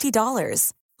at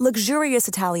 $50, luxurious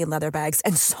Italian leather bags,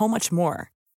 and so much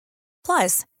more.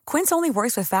 Plus, Quince only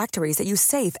works with factories that use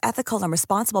safe, ethical, and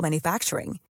responsible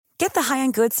manufacturing. Get the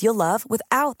high-end goods you'll love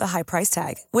without the high price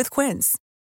tag with Quince.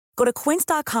 Go to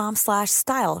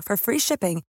quince.com/style for free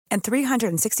shipping and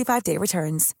 365-day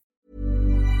returns.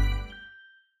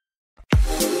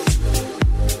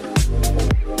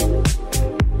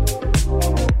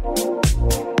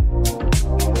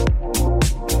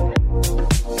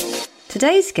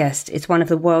 Today's guest is one of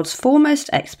the world's foremost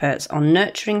experts on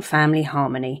nurturing family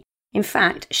harmony. In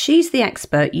fact, she's the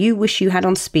expert you wish you had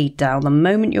on speed dial the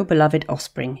moment your beloved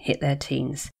offspring hit their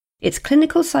teens. It's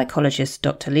clinical psychologist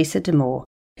Dr. Lisa Damour,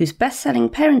 whose best-selling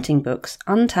parenting books,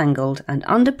 Untangled and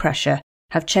Under Pressure,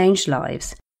 have changed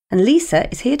lives. And Lisa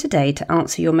is here today to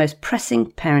answer your most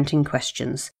pressing parenting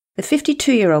questions. The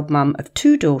 52-year-old mum of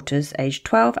 2 daughters, aged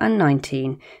 12 and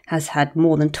 19, has had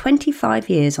more than 25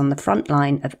 years on the front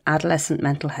line of adolescent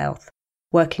mental health,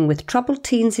 working with troubled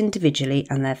teens individually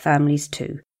and their families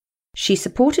too. She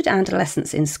supported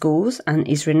adolescents in schools and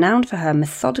is renowned for her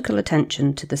methodical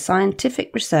attention to the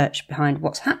scientific research behind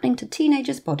what's happening to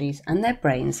teenagers' bodies and their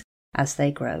brains as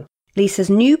they grow. Lisa's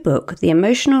new book, The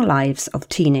Emotional Lives of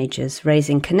Teenagers,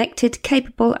 Raising Connected,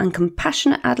 Capable and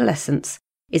Compassionate Adolescents,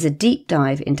 is a deep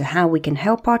dive into how we can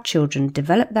help our children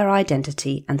develop their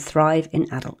identity and thrive in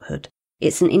adulthood.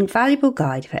 It's an invaluable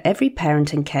guide for every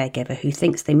parent and caregiver who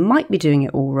thinks they might be doing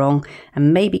it all wrong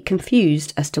and may be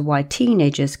confused as to why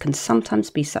teenagers can sometimes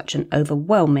be such an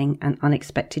overwhelming and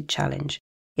unexpected challenge.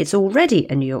 It's already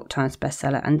a New York Times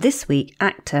bestseller, and this week,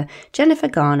 actor Jennifer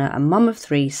Garner, a mum of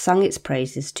 3, sung its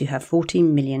praises to her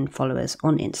 14 million followers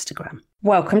on Instagram.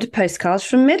 Welcome to Postcards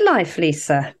from Midlife,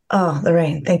 Lisa. Oh,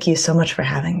 Lorraine, thank you so much for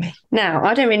having me. Now,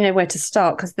 I don't really know where to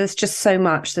start because there's just so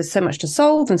much. There's so much to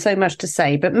solve and so much to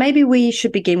say, but maybe we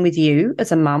should begin with you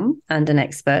as a mum and an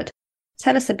expert.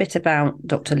 Tell us a bit about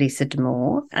Dr. Lisa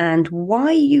Damour and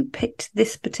why you picked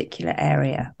this particular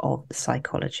area of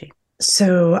psychology.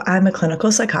 So I'm a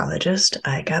clinical psychologist.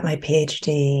 I got my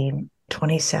PhD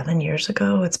 27 years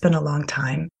ago. It's been a long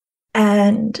time.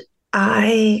 And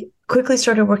I quickly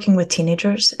started working with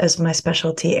teenagers as my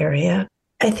specialty area.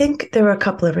 I think there were a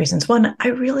couple of reasons. One, I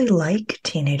really like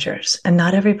teenagers, and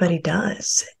not everybody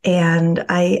does. And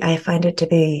I find it to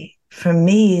be, for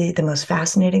me, the most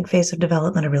fascinating phase of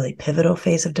development, a really pivotal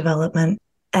phase of development,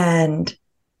 and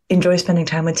enjoy spending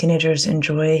time with teenagers,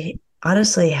 enjoy,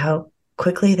 honestly, how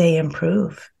quickly they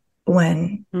improve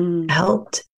when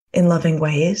helped in loving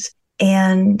ways.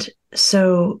 And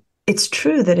so it's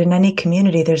true that in any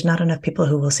community, there's not enough people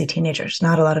who will see teenagers.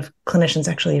 Not a lot of clinicians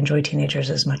actually enjoy teenagers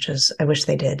as much as I wish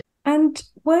they did. And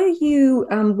were you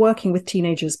working with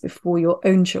teenagers before your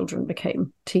own children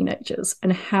became teenagers?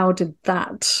 And how did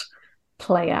that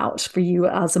play out for you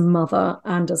as a mother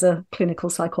and as a clinical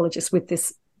psychologist with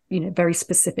this, very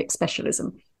specific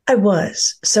specialism? I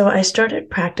was. So I started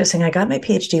practicing. I got my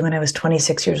PhD when I was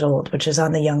 26 years old, which is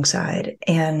on the young side,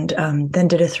 and then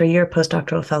did a 3-year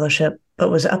postdoctoral fellowship,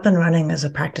 but was up and running as a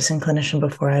practicing clinician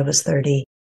before I was 30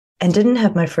 and didn't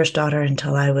have my first daughter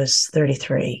until I was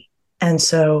 33. And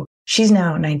so she's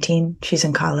now 19. She's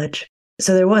in college.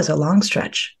 So there was a long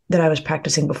stretch that I was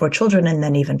practicing before children and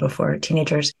then even before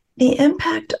teenagers. The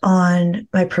impact on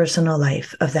my personal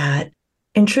life of that,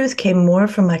 in truth, came more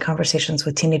from my conversations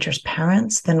with teenagers'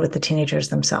 parents than with the teenagers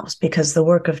themselves, because the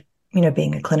work of,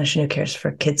 being a clinician who cares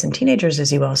for kids and teenagers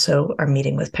is you also are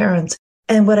meeting with parents.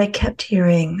 And what I kept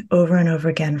hearing over and over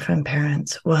again from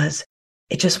parents was,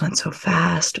 it just went so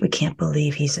fast. We can't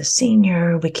believe he's a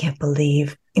senior. We can't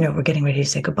believe, we're getting ready to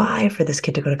say goodbye for this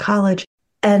kid to go to college.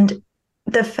 And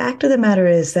the fact of the matter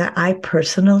is that I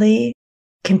personally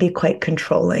can be quite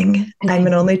controlling. I'm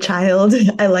an only child.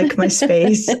 I like my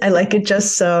space. I like it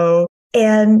just so.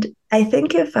 And I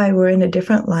think if I were in a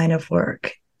different line of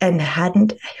work and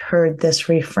hadn't heard this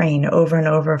refrain over and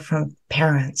over from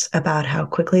parents about how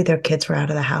quickly their kids were out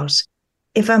of the house,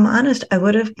 if I'm honest, I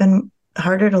would have been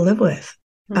harder to live with.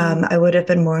 I would have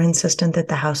been more insistent that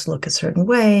the house look a certain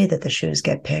way, that the shoes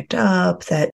get picked up,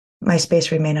 that my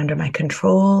space remain under my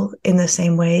control in the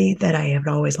same way that I have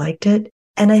always liked it.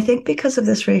 And I think because of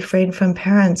this refrain from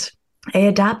parents, I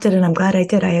adopted, and I'm glad I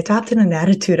did. I adopted an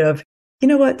attitude of, you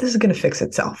know what, this is going to fix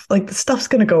itself. Like the stuff's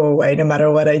going to go away no matter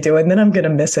what I do, and then I'm going to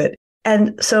miss it.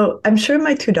 And so I'm sure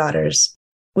my 2 daughters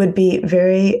would be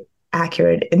very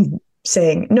accurate in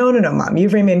saying, no, mom,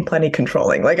 you've remained plenty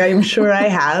controlling. Like I'm sure I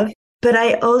have. But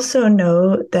I also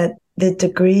know that the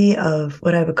degree of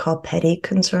what I would call petty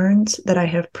concerns that I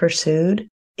have pursued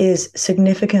is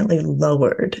significantly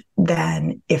lowered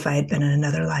than if I had been in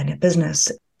another line of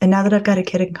business. And now that I've got a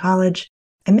kid in college,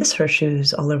 I miss her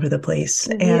shoes all over the place.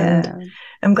 And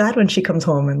I'm glad when she comes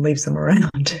home and leaves them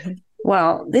around.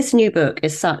 Well, this new book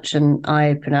is such an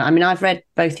eye-opener. I mean, I've read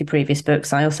both your previous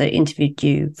books. I also interviewed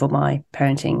you for my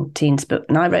Parenting Teens book,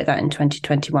 and I wrote that in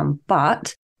 2021.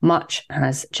 But much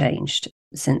has changed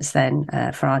since then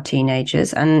for our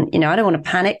teenagers. And, I don't want to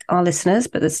panic our listeners,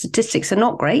 but the statistics are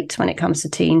not great when it comes to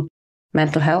teen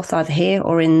mental health, either here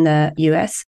or in the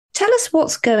US. Tell us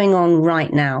what's going on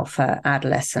right now for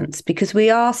adolescents, because we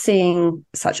are seeing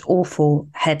such awful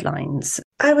headlines.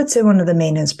 I would say one of the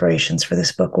main inspirations for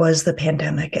this book was the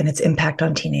pandemic and its impact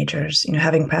on teenagers.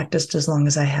 Having practiced as long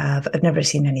as I have, I've never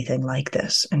seen anything like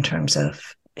this in terms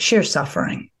of sheer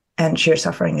suffering and sheer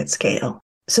suffering at scale.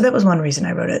 So that was one reason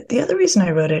I wrote it. The other reason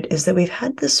I wrote it is that we've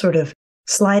had this sort of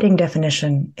sliding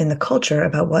definition in the culture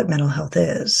about what mental health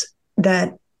is,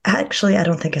 that actually, I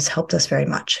don't think has helped us very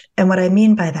much. And what I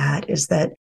mean by that is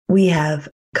that we have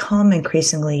come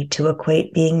increasingly to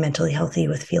equate being mentally healthy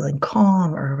with feeling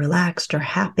calm or relaxed or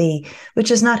happy, which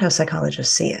is not how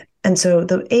psychologists see it. And so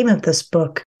the aim of this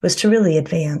book was to really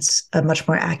advance a much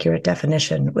more accurate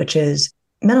definition, which is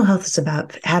mental health is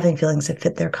about having feelings that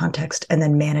fit their context and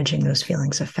then managing those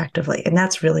feelings effectively. And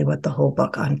that's really what the whole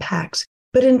book unpacks.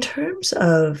 But in terms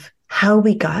of how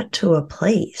we got to a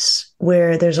place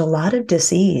where there's a lot of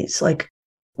disease, like,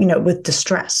 with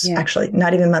distress, actually,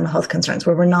 not even mental health concerns,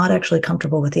 where we're not actually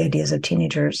comfortable with the ideas of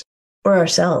teenagers or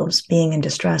ourselves being in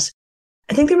distress.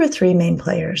 I think there were three main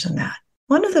players in that.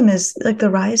 One of them is like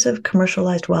the rise of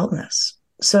commercialized wellness.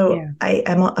 So I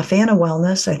am a fan of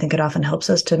wellness. I think it often helps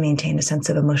us to maintain a sense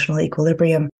of emotional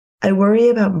equilibrium. I worry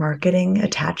about marketing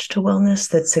attached to wellness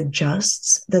that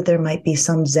suggests that there might be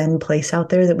some Zen place out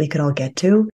there that we could all get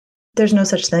to. There's no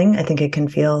such thing. I think it can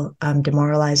feel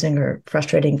demoralizing or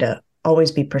frustrating to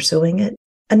always be pursuing it.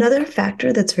 Another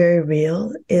factor that's very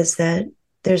real is that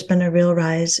there's been a real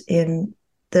rise in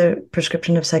the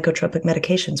prescription of psychotropic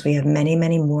medications. We have many,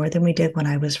 many more than we did when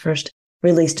I was first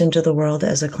released into the world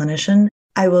as a clinician.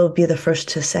 I will be the first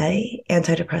to say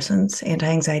antidepressants,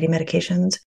 anti-anxiety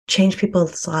medications change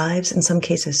people's lives, in some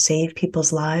cases save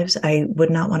people's lives. I would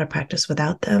not want to practice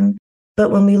without them. But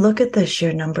when we look at the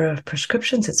sheer number of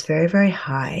prescriptions, it's very, very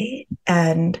high.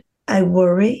 And I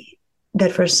worry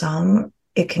that for some,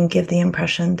 it can give the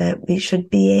impression that we should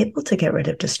be able to get rid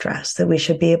of distress, that we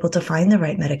should be able to find the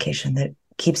right medication that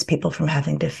keeps people from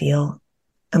having to feel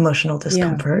emotional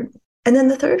discomfort. Yeah. And then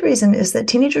the third reason is that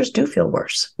teenagers do feel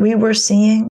worse. We were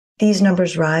seeing these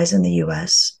numbers rise in the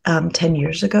US 10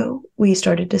 years ago. We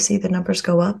started to see the numbers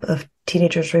go up of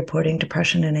teenagers reporting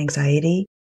depression and anxiety.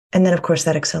 And then, of course,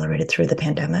 that accelerated through the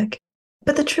pandemic.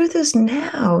 But the truth is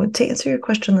now, to answer your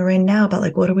question, Lorraine, now about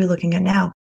like, what are we looking at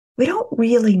now? We don't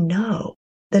really know.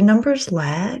 The numbers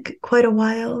lag quite a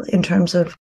while in terms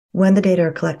of when the data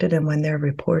are collected and when they're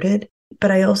reported.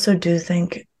 But I also do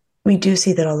think we do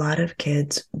see that a lot of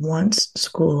kids, once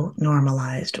school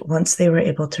normalized, once they were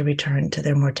able to return to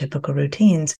their more typical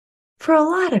routines, for a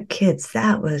lot of kids,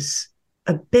 that was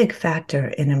a big factor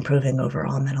in improving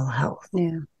overall mental health.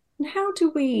 Yeah. And how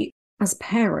do we, as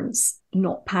parents,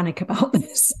 not panic about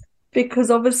this? Because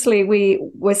obviously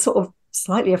we're sort of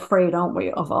slightly afraid, aren't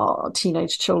we, of our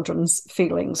teenage children's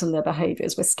feelings and their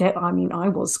behaviors. We're scared. I mean, I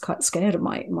was quite scared of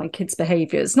my kids'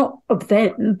 behaviors, not of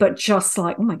them, but just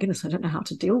like, oh my goodness, I don't know how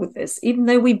to deal with this, even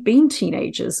though we've been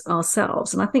teenagers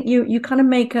ourselves. And I think you kind of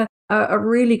make a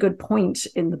really good point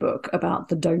in the book about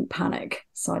the don't panic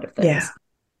side of things. Yeah.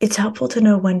 It's helpful to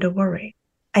know when to worry.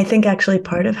 I think actually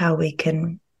part of how we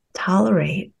can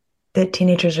tolerate that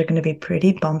teenagers are going to be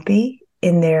pretty bumpy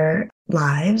in their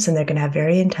lives and they're going to have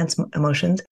very intense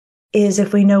emotions is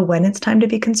if we know when it's time to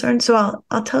be concerned. So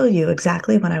I'll tell you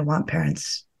exactly when I want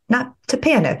parents not to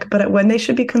panic, but when they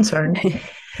should be concerned.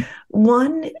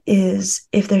 One is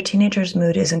if their teenager's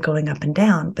mood isn't going up and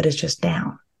down, but is just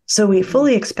down. So we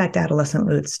fully expect adolescent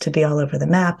moods to be all over the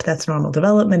map. That's normal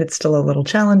development. It's still a little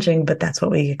challenging, but that's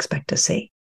what we expect to see.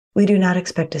 We do not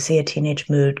expect to see a teenage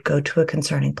mood go to a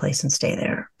concerning place and stay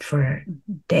there for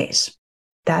days.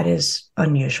 That is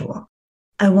unusual.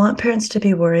 I want parents to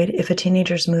be worried if a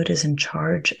teenager's mood is in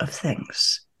charge of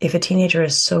things. If a teenager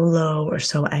is so low or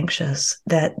so anxious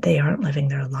that they aren't living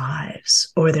their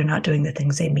lives or they're not doing the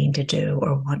things they mean to do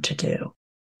or want to do.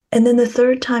 And then the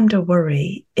third time to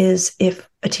worry is if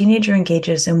a teenager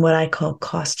engages in what I call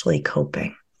costly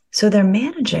coping. So they're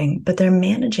managing, but they're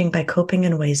managing by coping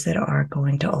in ways that are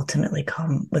going to ultimately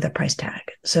come with a price tag.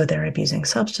 So they're abusing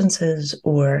substances,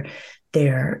 or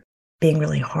they're being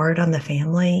really hard on the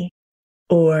family,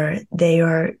 or they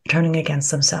are turning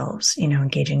against themselves,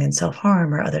 engaging in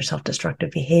self-harm or other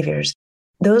self-destructive behaviors.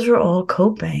 Those are all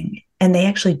coping, and they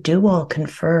actually do all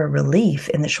confer relief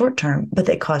in the short term, but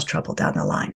they cause trouble down the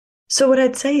line. So what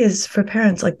I'd say is for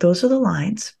parents, like, those are the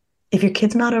lines. If your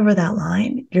kid's not over that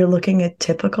line, you're looking at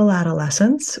typical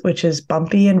adolescence, which is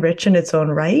bumpy and rich in its own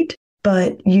right,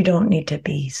 but you don't need to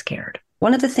be scared.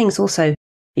 One of the things also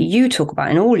that you talk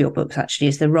about in all your books actually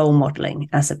is the role modeling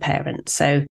as a parent.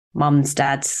 So mums,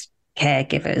 dads,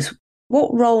 caregivers.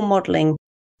 What role modeling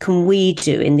can we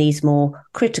do in these more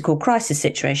critical crisis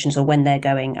situations, or when they're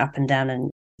going up and down,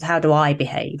 and how do I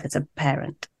behave as a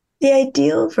parent? The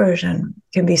ideal version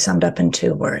can be summed up in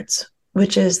 2 words,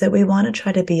 which is that we want to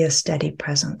try to be a steady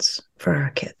presence for our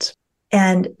kids.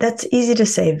 And that's easy to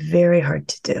say, very hard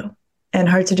to do. And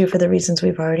hard to do for the reasons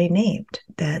we've already named,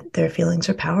 that their feelings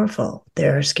are powerful.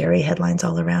 There are scary headlines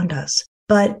all around us.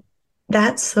 But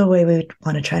that's the way we would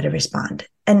want to try to respond.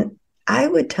 And I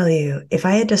would tell you, if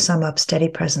I had to sum up steady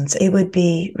presence, it would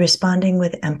be responding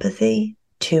with empathy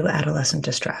to adolescent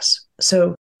distress.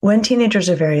 So when teenagers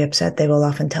are very upset, they will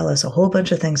often tell us a whole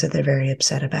bunch of things that they're very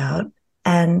upset about.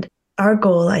 And our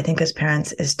goal, I think, as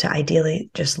parents is to ideally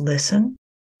just listen.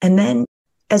 And then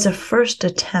as a first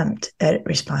attempt at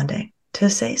responding, to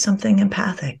say something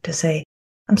empathic, to say,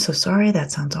 I'm so sorry,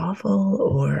 that sounds awful,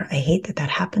 or I hate that that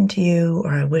happened to you,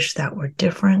 or I wish that were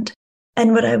different.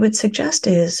 And what I would suggest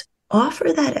is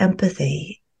offer that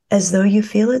empathy as though you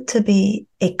feel it to be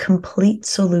a complete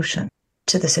solution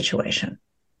to the situation,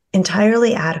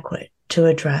 entirely adequate to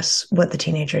address what the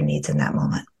teenager needs in that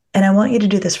moment. And I want you to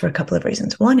do this for a couple of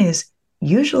reasons. One is,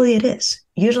 usually it is.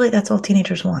 Usually that's all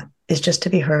teenagers want, is just to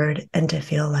be heard and to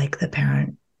feel like the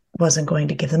parent wasn't going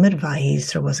to give them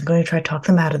advice or wasn't going to try to talk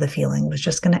them out of the feeling, was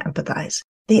just going to empathize.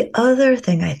 The other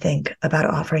thing I think about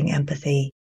offering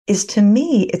empathy is, to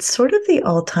me, it's sort of the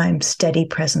all-time steady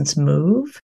presence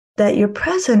move, that you're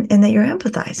present and that you're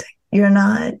empathizing. You're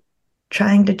not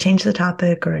trying to change the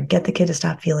topic or get the kid to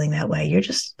stop feeling that way. You're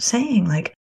just saying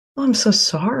like, oh, I'm so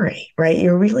sorry, right?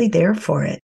 You're really there for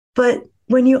it. But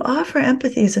when you offer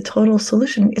empathy as a total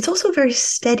solution, it's also a very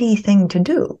steady thing to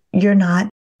do. You're not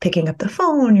picking up the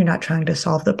phone. You're not trying to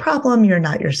solve the problem. You're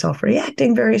not yourself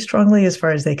reacting very strongly as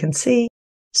far as they can see.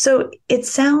 So it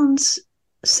sounds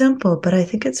simple, but I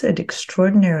think it's an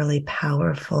extraordinarily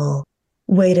powerful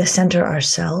way to center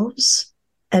ourselves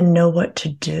and know what to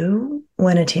do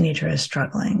when a teenager is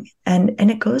struggling. And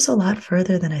it goes a lot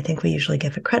further than I think we usually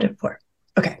give it credit for.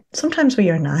 Okay, sometimes we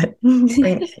are not.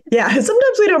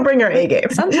 Sometimes we don't bring our A game.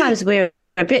 Sometimes we're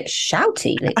a bit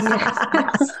shouty.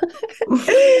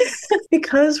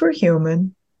 Because we're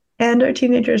human and our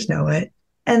teenagers know it.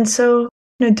 And so,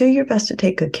 do your best to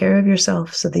take good care of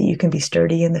yourself so that you can be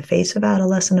sturdy in the face of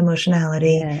adolescent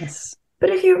emotionality. Yes.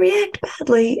 But if you react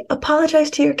badly, apologize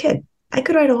to your kid. I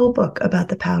could write a whole book about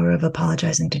the power of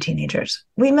apologizing to teenagers.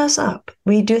 We mess up.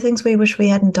 We do things we wish we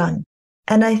hadn't done.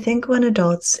 And I think when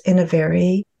adults, in a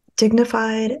very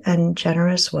dignified and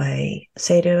generous way,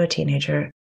 say to a teenager,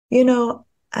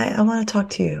 I want to talk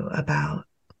to you about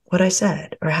what I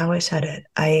said or how I said it.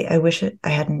 I wish I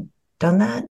hadn't done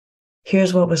that.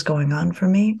 Here's what was going on for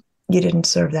me. You didn't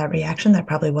deserve that reaction. That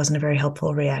probably wasn't a very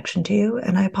helpful reaction to you,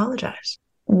 and I apologize.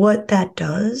 What that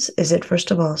does is it,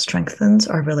 first of all, strengthens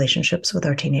our relationships with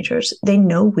our teenagers. They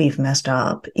know we've messed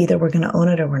up. Either we're going to own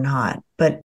it or we're not.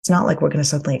 But it's not like we're going to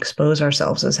suddenly expose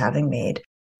ourselves as having made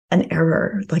an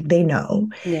error. Like, they know.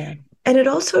 Yeah. And it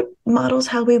also models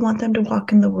how we want them to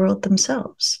walk in the world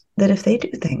themselves. That if they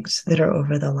do things that are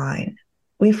over the line,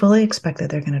 we fully expect that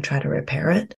they're going to try to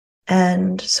repair it.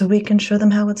 And so we can show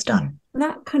them how it's done.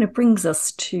 That kind of brings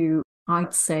us to,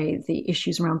 I'd say, the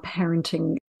issues around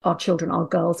parenting our children, our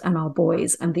girls and our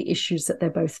boys, and the issues that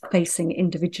they're both facing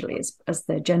individually as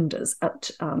their genders at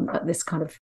this kind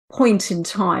of point in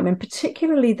time, and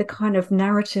particularly the kind of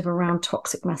narrative around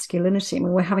toxic masculinity. I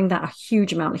mean, we're having that a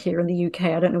huge amount here in the UK.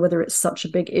 I don't know whether it's such a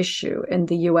big issue in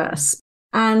the US.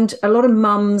 And a lot of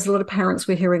mums, a lot of parents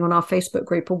we're hearing on our Facebook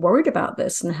group are worried about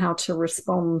this and how to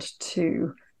respond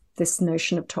to this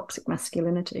notion of toxic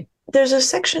masculinity. There's a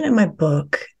section in my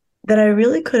book that I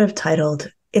really could have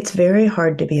titled, "It's Very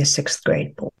Hard to Be a Sixth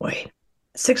Grade Boy."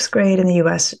 Sixth grade in the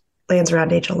US lands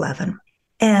around age 11.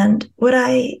 And what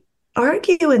I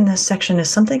argue in this section is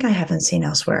something I haven't seen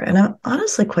elsewhere. And I'm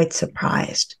honestly quite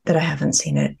surprised that I haven't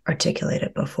seen it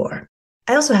articulated before.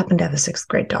 I also happen to have a sixth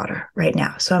grade daughter right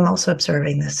now, so I'm also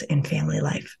observing this in family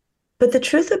life. But the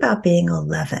truth about being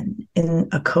 11 in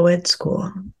a co-ed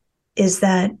school is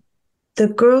that the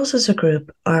girls as a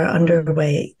group are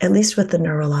underway, at least with the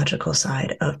neurological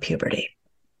side of puberty,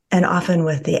 and often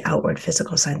with the outward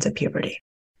physical signs of puberty.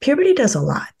 Puberty does a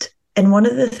lot. And one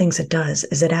of the things it does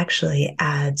is it actually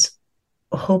adds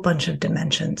a whole bunch of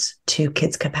dimensions to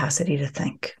kids' capacity to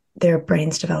think. Their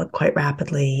brains develop quite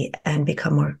rapidly and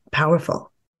become more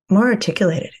powerful, more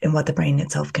articulated in what the brain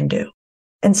itself can do.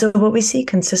 And so what we see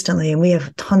consistently, and we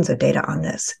have tons of data on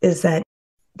this, is that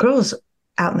girls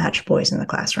outmatch boys in the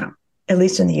classroom, at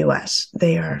least in the US.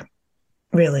 They are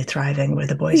really thriving where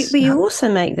the boys... But you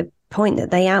also make the point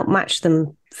that they outmatch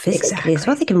them physically as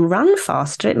well. They can run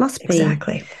faster. It must be...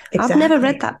 Exactly. I've never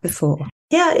read that before.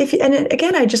 Yeah.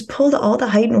 Again, I just pulled all the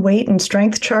height and weight and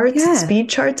strength charts and speed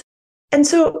charts. And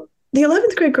so the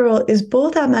 11th grade girl is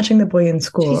both outmatching the boy in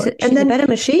school. She's a better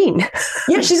machine.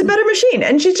 Yeah, she's a better machine.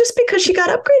 And she's just because she got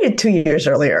upgraded 2 years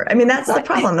earlier. I mean, that's the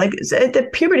problem. Like, the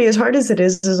puberty, as hard as it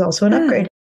is also an upgrade.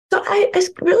 So I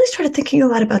really started thinking a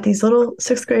lot about these little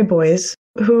sixth grade boys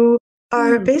who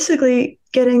are basically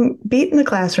getting beat in the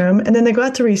classroom, and then they go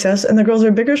out to recess and the girls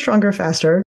are bigger, stronger,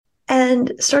 faster.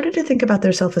 and started to think about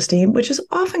their self-esteem, which is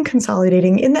often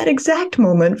consolidating in that exact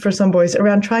moment for some boys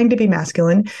around trying to be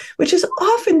masculine, which is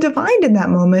often defined in that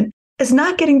moment as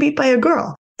not getting beat by a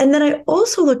girl. And then I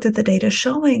also looked at the data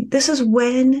showing this is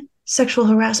when sexual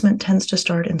harassment tends to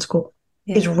start in school,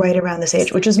 is right around this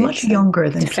age, which is much younger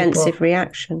than defensive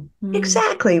reaction.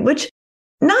 Exactly, which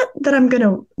not that I'm going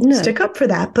to stick up for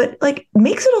that, but like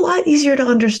makes it a lot easier to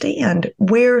understand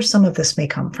where some of this may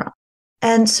come from.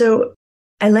 And so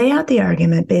I lay out the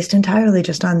argument based entirely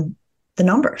just on the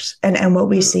numbers and what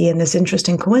we see in this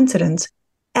interesting coincidence.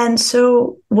 And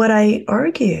so what I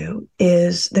argue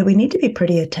is that we need to be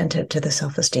pretty attentive to the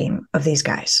self-esteem of these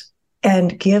guys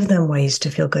and give them ways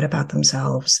to feel good about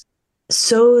themselves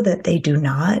so that they do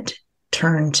not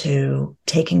turn to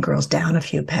taking girls down a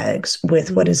few pegs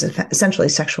with what is essentially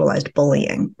sexualized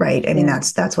bullying, right? I mean,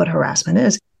 that's what harassment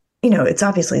is.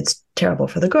 It's terrible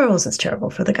for the girls. It's terrible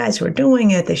for the guys who are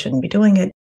doing it. They shouldn't be doing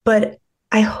it. But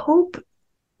I hope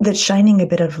that shining a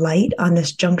bit of light on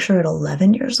this juncture at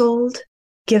 11 years old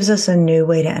gives us a new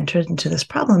way to enter into this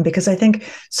problem, because I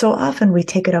think so often we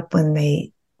take it up when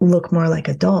they look more like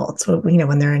adults,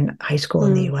 when they're in high school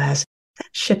in the US. That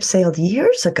ship sailed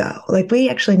years ago. Like, we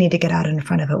actually need to get out in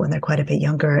front of it when they're quite a bit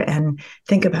younger and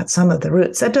think about some of the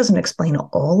roots. That doesn't explain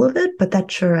all of it, but that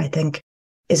sure, I think,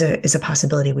 is a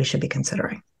possibility we should be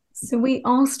considering. So we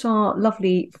asked our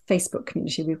lovely Facebook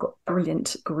community, we've got a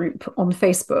brilliant group on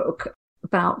Facebook,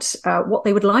 about what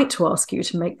they would like to ask you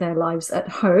to make their lives at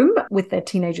home with their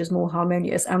teenagers more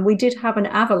harmonious. And we did have an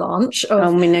avalanche of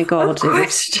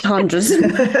hundreds.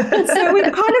 So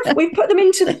we've put them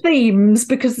into themes,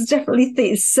 because there's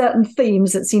definitely certain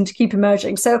themes that seem to keep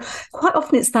emerging. So quite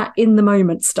often it's that in the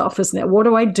moment stuff, isn't it? What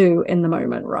do I do in the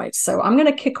moment, right? So I'm going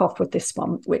to kick off with this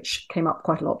one, which came up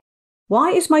quite a lot.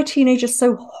 Why is my teenager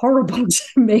so horrible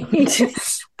to me?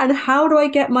 And how do I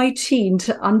get my teen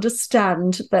to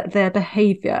understand that their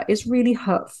behavior is really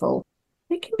hurtful?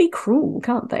 They can be cruel,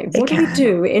 can't they? What do we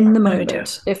do in the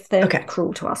moment if they're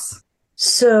cruel to us?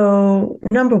 So,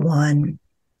 number one,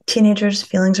 teenagers'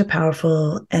 feelings are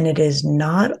powerful, and it is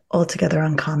not altogether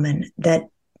uncommon that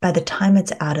by the time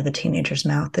it's out of the teenager's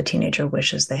mouth, the teenager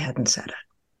wishes they hadn't said it.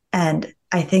 And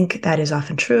I think that is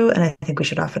often true, and I think we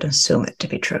should often assume it to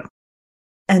be true.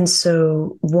 And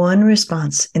so one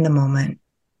response in the moment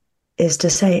is to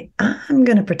say, I'm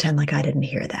going to pretend like I didn't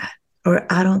hear that, or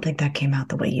I don't think that came out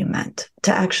the way you meant,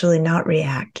 to actually not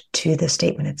react to the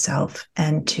statement itself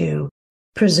and to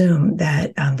presume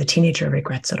that the teenager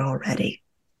regrets it already.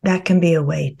 That can be a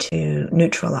way to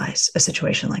neutralize a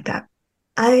situation like that.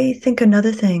 I think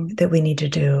another thing that we need to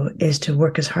do is to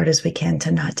work as hard as we can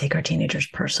to not take our teenagers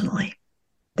personally.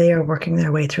 They are working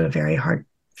their way through a very hard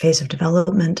phase of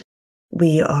development.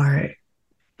 We are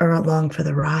along for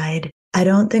the ride. I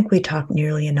don't think we talk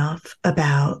nearly enough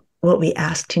about what we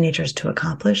ask teenagers to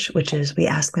accomplish, which is we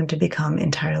ask them to become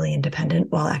entirely independent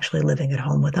while actually living at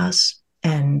home with us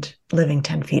and living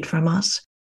 10 feet from us.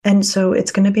 And so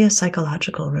it's going to be a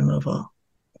psychological removal,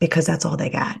 because that's all they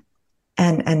got.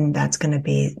 And that's going to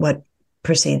be what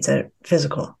precedes a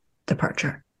physical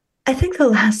departure. I think the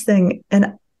last thing,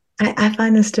 and I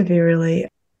find this to be really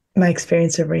my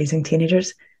experience of raising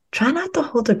teenagers, try not to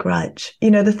hold a grudge.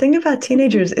 The thing about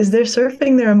teenagers is they're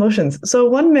surfing their emotions. So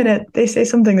one minute they say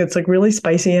something that's like really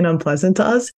spicy and unpleasant to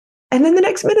us, and then the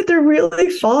next minute they're really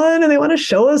fun and they want to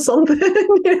show us something,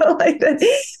 like that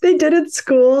they did at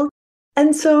school.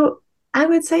 And so I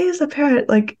would say as a parent,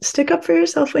 like, stick up for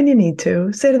yourself when you need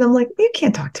to. Say to them, like, you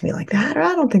can't talk to me like that, or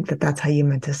I don't think that that's how you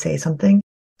meant to say something.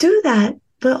 Do that,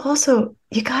 but also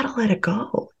you got to let it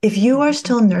go. If you are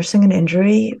still nursing an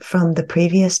injury from the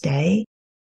previous day,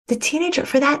 the teenager,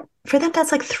 for them,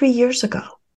 that's like 3 years ago.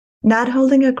 Not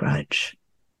holding a grudge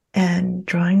and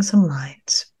drawing some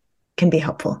lines can be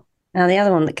helpful. Now, the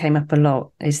other one that came up a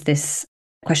lot is this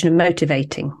question of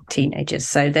motivating teenagers.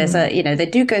 So there's they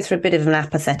do go through a bit of an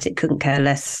apathetic, couldn't care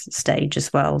less stage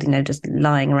as well, just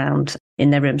lying around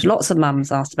in their rooms. Lots of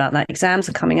mums asked about that. Exams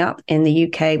are coming up in the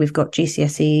UK. We've got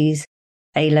GCSEs,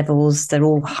 A-levels. They're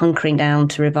all hunkering down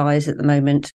to revise at the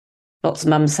moment. Lots of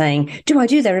mums saying, do I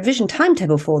do their revision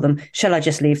timetable for them? Shall I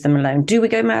just leave them alone? Do we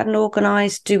go mad and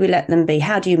organise? Do we let them be?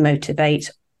 How do you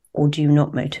motivate, or do you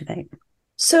not motivate?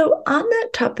 So on that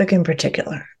topic in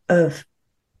particular of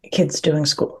kids doing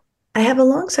school, I have a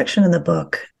long section in the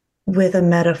book with a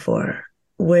metaphor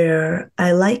where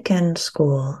I liken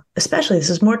school, especially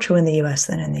this is more true in the US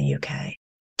than in the UK,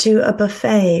 to a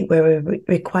buffet where we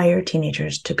require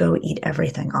teenagers to go eat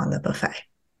everything on the buffet.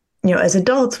 As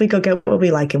adults, we go get what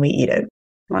we like and we eat it.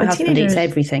 My husband eats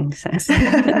everything. So. For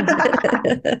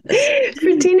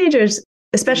teenagers,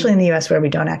 especially in the US, where we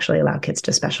don't actually allow kids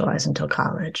to specialize until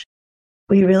college,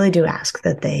 we really do ask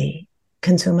that they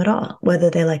consume it all, whether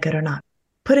they like it or not.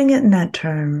 Putting it in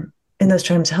those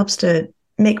terms helps to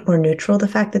make more neutral the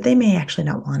fact that they may actually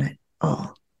not want it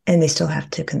all and they still have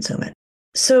to consume it.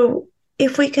 So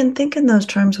if we can think in those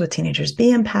terms with teenagers,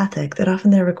 be empathic that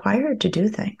often they're required to do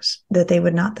things that they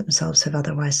would not themselves have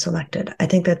otherwise selected. I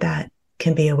think that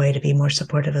can be a way to be more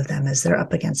supportive of them as they're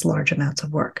up against large amounts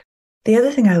of work. The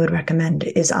other thing I would recommend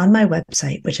is on my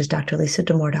website, which is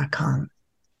drlisadamour.com.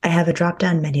 I have a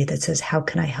drop-down menu that says, how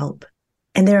can I help?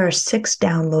 And there are 6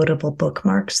 downloadable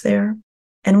bookmarks there.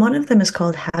 And one of them is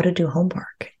called How to Do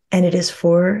Homework. And it is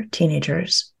for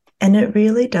teenagers. And it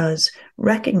really does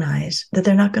recognize that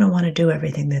they're not going to want to do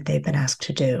everything that they've been asked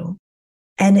to do.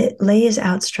 And it lays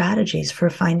out strategies for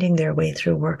finding their way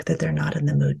through work that they're not in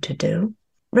the mood to do,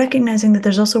 recognizing that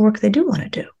there's also work they do want to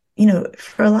do. You know,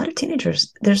 for a lot of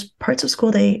teenagers, there's parts of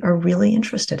school they are really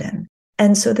interested in.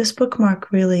 And so this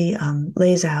bookmark really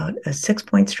lays out a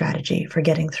 6-point strategy for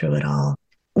getting through it all,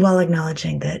 while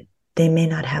acknowledging that they may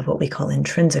not have what we call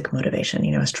intrinsic motivation,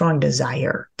 a strong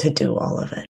desire to do all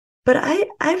of it. But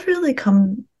I've really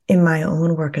come in my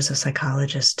own work as a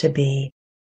psychologist to be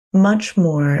much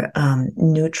more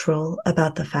neutral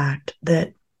about the fact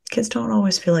that kids don't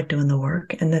always feel like doing the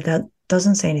work, and that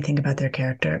doesn't say anything about their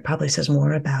character. It probably says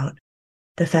more about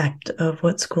the fact of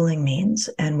what schooling means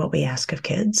and what we ask of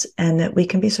kids, and that we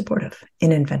can be supportive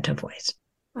in inventive ways.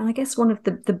 And I guess one of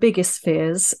the biggest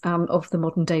fears of the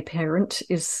modern day parent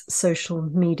is social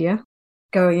media.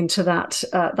 Going into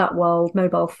that world,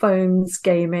 mobile phones,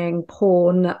 gaming,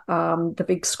 porn, the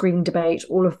big screen debate,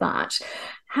 all of that.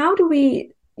 How do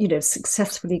we,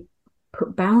 successfully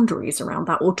put boundaries around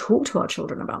that or talk to our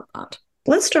children about that?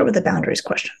 Let's start with the boundaries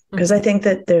question, because I think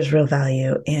that there's real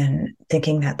value in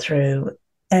thinking that through.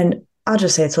 And I'll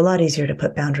just say it's a lot easier to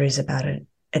put boundaries about it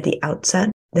at the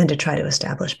outset than to try to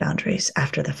establish boundaries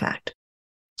after the fact.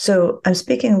 So I'm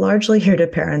speaking largely here to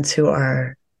parents who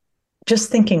are just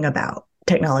thinking about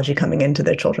technology coming into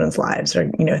their children's lives, or,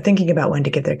 thinking about when to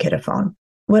give their kid a phone.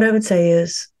 What I would say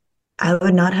is I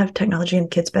would not have technology in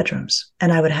kids' bedrooms,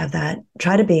 and I would have that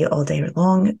try to be all day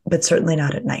long, but certainly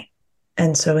not at night.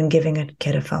 And so in giving a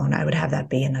kid a phone, I would have that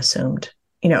be an assumed,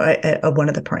 one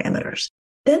of the parameters.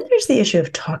 Then there's the issue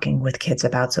of talking with kids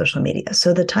about social media.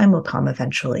 So the time will come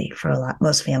eventually for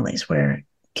most families where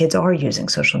kids are using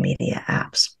social media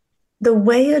apps. The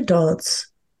way adults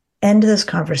end this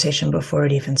conversation before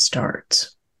it even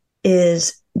starts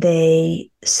is they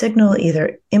signal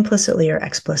either implicitly or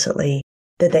explicitly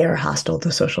that they are hostile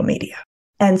to social media.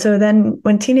 And so then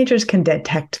when teenagers can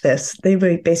detect this,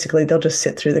 they'll just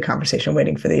sit through the conversation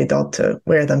waiting for the adult to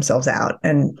wear themselves out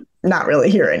and not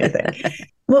really hear anything.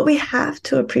 What we have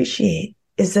to appreciate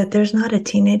is that there's not a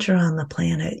teenager on the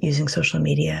planet using social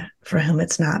media for whom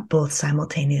it's not both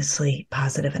simultaneously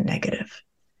positive and negative.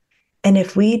 And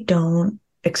if we don't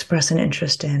express an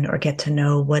interest in or get to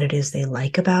know what it is they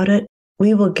like about it,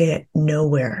 we will get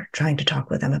nowhere trying to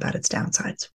talk with them about its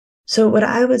downsides. So what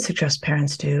I would suggest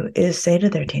parents do is say to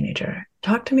their teenager,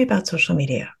 talk to me about social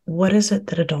media. What is it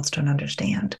that adults don't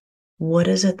understand? What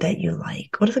is it that you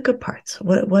like? What are the good parts?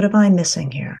 What am I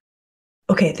missing here?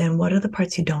 Okay, then what are the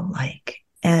parts you don't like?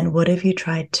 And what have you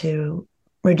tried to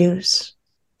reduce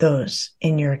those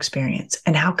in your experience?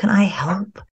 And how can I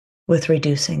help with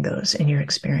reducing those in your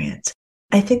experience?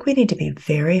 I think we need to be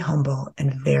very humble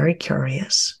and very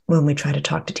curious when we try to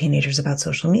talk to teenagers about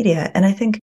social media. And I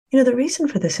think, the reason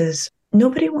for this is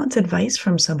nobody wants advice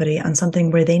from somebody on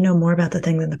something where they know more about the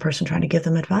thing than the person trying to give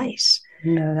them advice.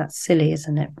 No, that's silly,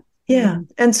 isn't it? Yeah.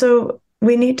 And so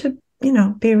we need to,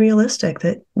 be realistic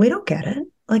that we don't get it.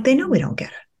 Like they know we don't get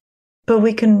it, but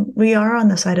we are on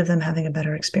the side of them having a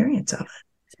better experience of it.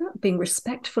 It's about being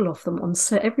respectful of them on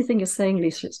everything you're saying,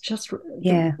 Lisa. It's just,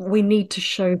 we need to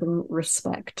show them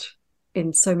respect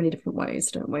in so many different ways,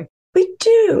 don't we? We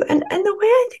do. And the way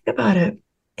I think about it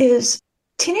is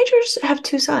teenagers have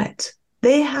 2 sides.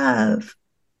 They have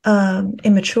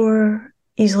immature,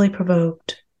 easily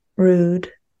provoked,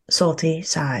 rude, salty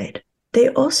side. They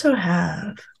also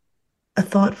have a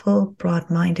thoughtful,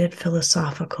 broad-minded,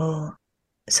 philosophical,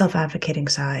 self-advocating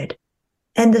side.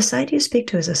 And the side you speak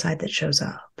to is a side that shows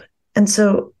up. And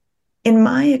so in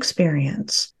my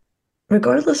experience,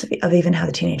 regardless of even how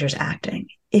the teenager's acting,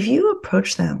 if you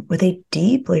approach them with a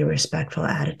deeply respectful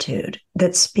attitude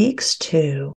that speaks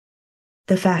to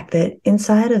the fact that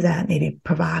inside of that maybe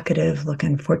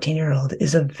provocative-looking 14-year-old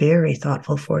is a very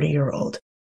thoughtful 40-year-old,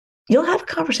 you'll have a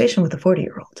conversation with a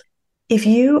 40-year-old. If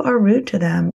you are rude to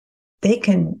them, they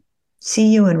can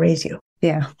see you and raise you.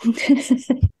 Yeah.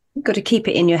 You've got to keep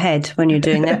it in your head when you're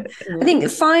doing that. I think the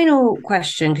final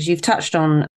question, because you've touched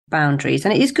on boundaries,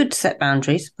 and it is good to set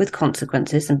boundaries with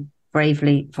consequences and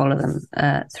bravely follow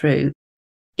them through,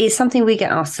 is something we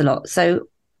get asked a lot. So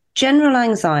general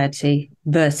anxiety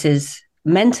versus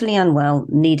mentally unwell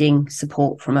needing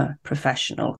support from a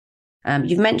professional.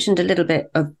 You've mentioned a little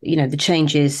bit of, the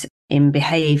changes in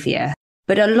behaviour,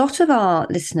 but a lot of our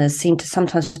listeners seem to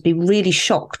sometimes be really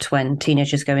shocked when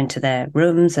teenagers go into their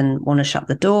rooms and want to shut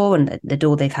the door, and the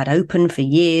door they've had open for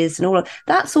years, and all of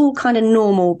that's all kind of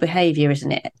normal behaviour,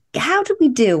 isn't it? How do we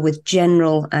deal with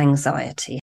general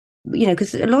anxiety?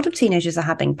 Because a lot of teenagers are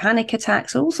having panic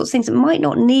attacks, all sorts of things that might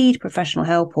not need professional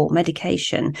help or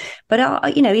medication, but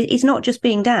it's not just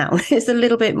being down, it's a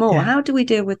little bit more. Yeah. How do we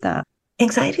deal with that?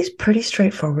 Anxiety is pretty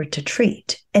straightforward to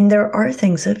treat, and there are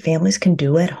things that families can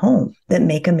do at home that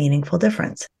make a meaningful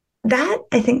difference. That,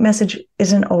 I think, message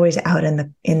isn't always out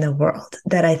in the world.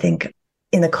 That I think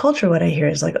in the culture, what I hear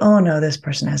is like, oh no, this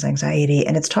person has anxiety,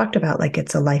 and it's talked about like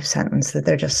it's a life sentence, that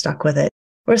they're just stuck with it.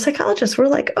 Where psychologists, we're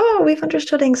like, oh, we've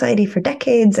understood anxiety for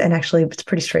decades, and actually it's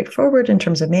pretty straightforward in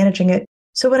terms of managing it.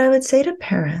 So what I would say to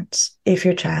parents, if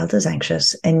your child is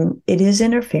anxious and it is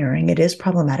interfering, it is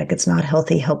problematic, it's not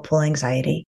healthy, helpful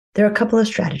anxiety, there are a couple of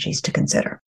strategies to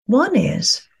consider. One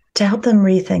is to help them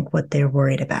rethink what they're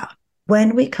worried about.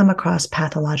 When we come across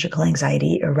pathological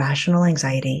anxiety, irrational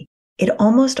anxiety, it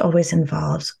almost always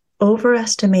involves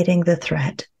overestimating the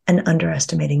threat and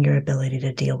underestimating your ability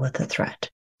to deal with the threat.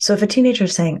 So if a teenager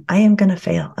is saying, I am going to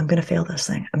fail, I'm going to fail this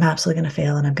thing, I'm absolutely going to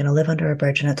fail, and I'm going to live under a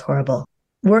bridge and it's horrible.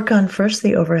 Work on first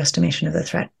the overestimation of the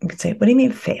threat. You could say, what do you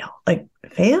mean fail? Like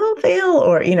fail?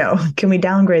 Or, can we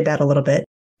downgrade that a little bit?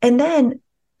 And then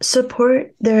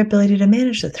support their ability to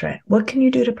manage the threat. What can you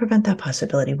do to prevent that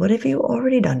possibility? What have you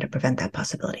already done to prevent that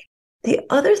possibility? The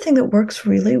other thing that works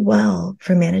really well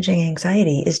for managing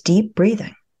anxiety is deep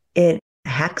breathing. It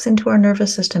hacks into our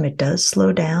nervous system. It does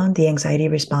slow down the anxiety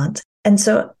response. And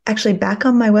so actually back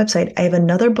on my website, I have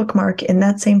another bookmark in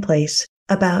that same place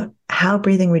about how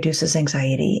breathing reduces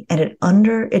anxiety. And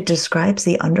it describes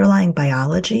the underlying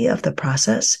biology of the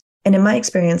process. And in my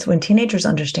experience, when teenagers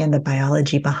understand the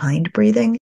biology behind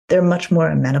breathing, they're much more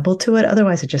amenable to it.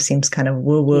 Otherwise, it just seems kind of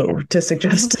woo-woo to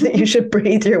suggest that you should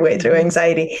breathe your way through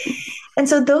anxiety. And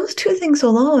so those two things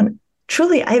alone,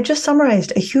 truly, I've just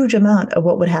summarized a huge amount of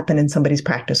what would happen in somebody's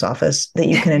practice office that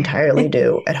you can entirely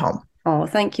do at home. Oh,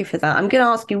 thank you for that. I'm going to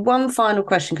ask you one final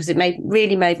question because it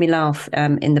really made me laugh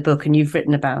in the book, and you've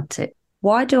written about it.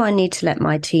 Why do I need to let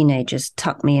my teenagers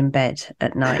tuck me in bed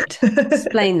at night?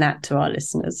 Explain that to our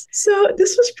listeners. So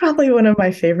this was probably one of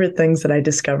my favorite things that I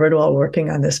discovered while working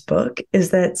on this book,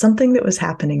 is that something that was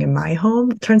happening in my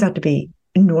home turns out to be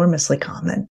enormously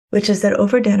common, which is that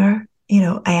over dinner,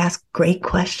 I ask great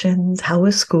questions. How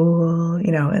was school?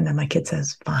 And then my kid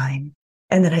says, fine.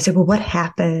 And then I say, well, what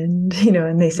happened?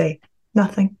 And they say,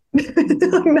 nothing,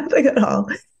 nothing at all.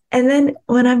 And then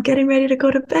when I'm getting ready to go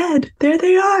to bed, there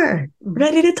they are,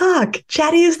 ready to talk,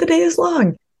 chatty as the day is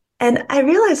long. And I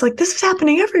realized this is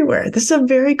happening everywhere. This is a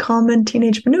very common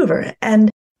teenage maneuver.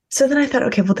 And so then I thought,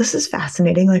 okay, well, this is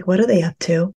fascinating. What are they up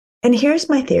to? And here's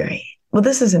my theory. Well,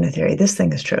 this isn't a theory. This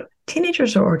thing is true.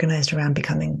 Teenagers are organized around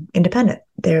becoming independent.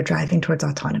 They're driving towards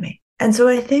autonomy. And so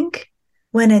I think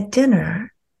when at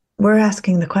dinner, we're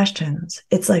asking the questions,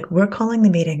 it's like we're calling the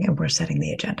meeting and we're setting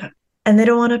the agenda. And they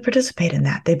don't want to participate in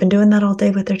that. They've been doing that all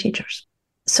day with their teachers.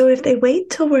 So if they wait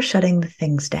till we're shutting the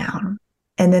things down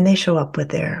and then they show up with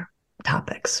their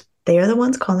topics, they are the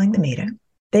ones calling the meeting.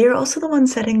 They are also the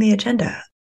ones setting the agenda.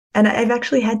 And I've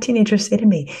actually had teenagers say to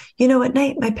me, at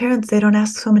night, my parents, they don't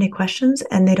ask so many questions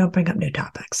and they don't bring up new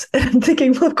topics. And I'm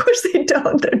thinking, well, of course they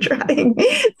don't. They're trying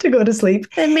to go to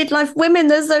sleep. They're midlife women.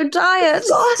 They're so tired.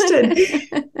 Exhausted.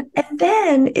 And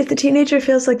then if the teenager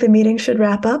feels like the meeting should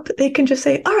wrap up, they can just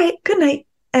say, all right, good night.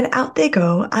 And out they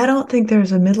go. I don't think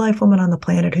there's a midlife woman on the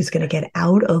planet who's going to get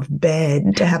out of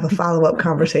bed to have a follow-up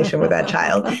conversation with that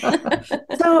child.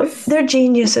 So they're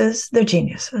geniuses. They're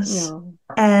geniuses. Yeah.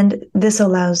 And this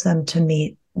allows them to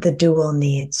meet the dual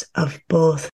needs of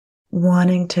both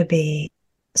wanting to be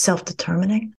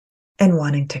self-determining and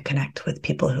wanting to connect with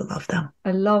people who love them.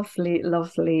 A lovely,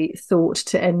 lovely thought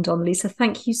to end on, Lisa.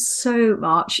 Thank you so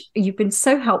much. You've been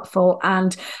so helpful.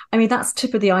 And that's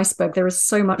tip of the iceberg. There is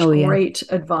so much great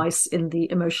advice in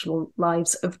The Emotional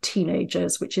Lives of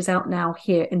Teenagers, which is out now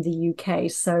here in the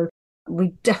UK. So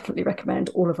we definitely recommend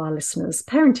all of our listeners,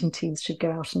 parenting teens, should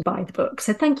go out and buy the book.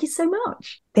 So thank you so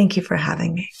much. Thank you for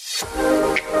having me.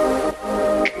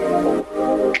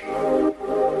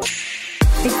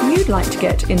 If you'd like to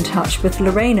get in touch with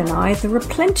Lorraine and I, there are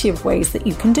plenty of ways that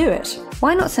you can do it.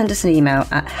 Why not send us an email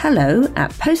at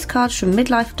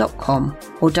hello@postcardsfrommidlife.com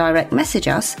or direct message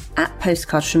us at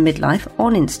postcardsfrommidlife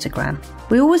on Instagram.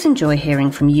 We always enjoy hearing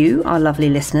from you, our lovely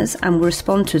listeners, and we'll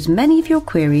respond to as many of your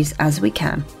queries as we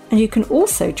can. And you can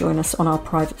also join us on our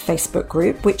private Facebook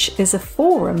group, which is a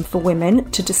forum for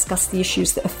women to discuss the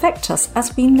issues that affect us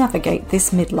as we navigate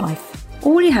this midlife.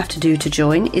 All you have to do to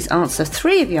join is answer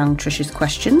 3 of young Trish's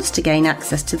questions to gain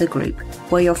access to the group,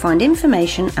 where you'll find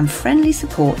information and friendly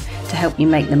support to help you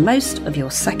make the most of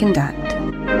your second act.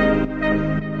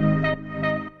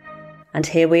 And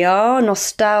here we are,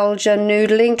 nostalgia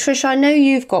noodling. Trish, I know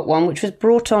you've got one, which was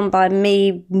brought on by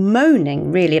me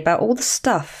moaning, really, about all the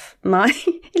stuff my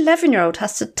 11-year-old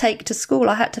has to take to school.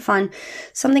 I had to find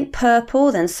something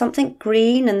purple, then something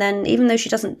green, and then even though she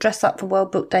doesn't dress up for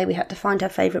World Book Day, we had to find her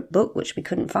favourite book, which we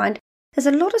couldn't find. There's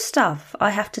a lot of stuff I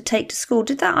have to take to school.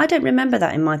 I don't remember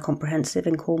that in my comprehensive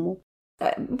in Cornwall.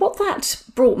 What that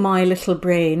brought my little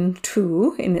brain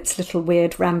to, in its little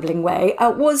weird rambling way,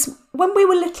 was when we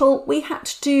were little, we had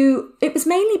to do, it was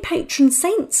mainly patron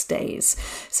saints days.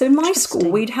 So in my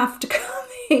school, we'd have to come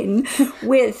in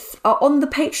with, on the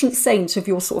patron saint of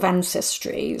your sort of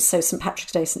ancestry, so St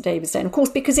Patrick's Day, St David's Day. And of course,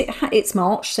 because it's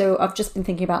March, so I've just been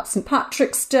thinking about St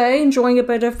Patrick's Day, enjoying a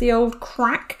bit of the old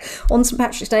crack on St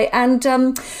Patrick's Day. And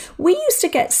we used to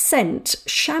get sent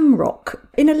shamrock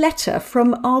in a letter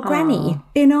from our granny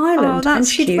in Ireland. That's and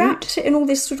she'd cute. wrapped it in all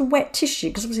this sort of wet tissue,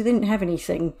 because obviously they didn't have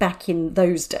anything back in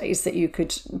those days that you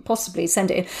could possibly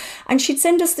send it in. And she'd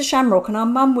send us the shamrock, and our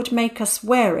mum would make us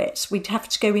wear it. We'd have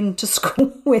to go into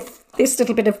school with this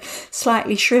little bit of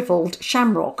slightly shriveled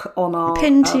shamrock on our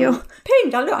Pinned to your...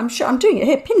 pinned. I'm sure I'm doing it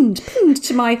here. Pinned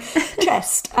to my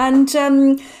chest. And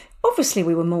obviously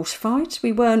we were mortified.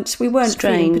 We weren't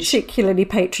feeling particularly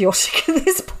patriotic at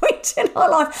this point in our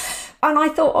life. And I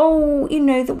thought,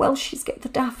 the Welshies get the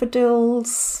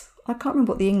daffodils. I can't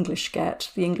remember what the English get.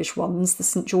 The English ones, the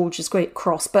St George's Great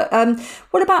Cross. But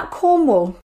what about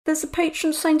Cornwall? There's a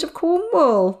patron saint of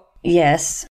Cornwall.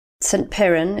 Yes. St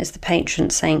Piran is the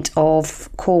patron saint of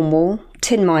Cornwall.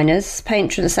 Tin miners,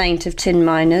 patron saint of tin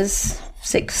miners,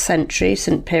 6th century,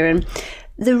 St Piran.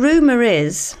 The rumour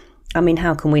is, I mean,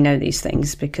 how can we know these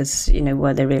things? Because,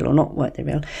 were they real or not, weren't they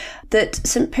real? That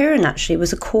St Piran actually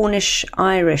was a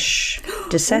Cornish-Irish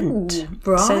descent. Ooh,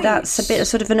 right. So that's a bit of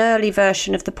sort of an early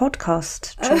version of the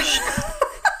podcast, Trish.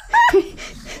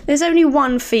 There's only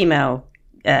one female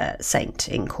saint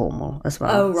in Cornwall as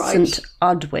well. Oh, right. St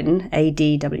Adwen,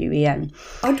 Adwen.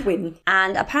 Adwen.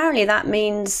 And apparently that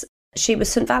means she was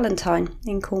St Valentine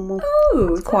in Cornwall.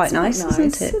 Oh, it's quite nice,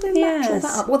 isn't it? So they match all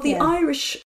that up. Well, the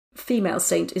Irish female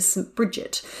saint is St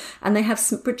Bridget, and they have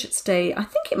St Bridget's Day. I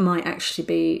think it might actually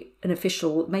be an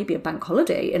official, maybe a bank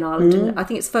holiday in Ireland. And I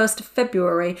think it's 1st of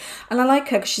February. And I like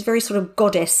her because she's very sort of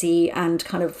goddessy and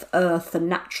kind of earth and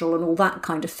natural and all that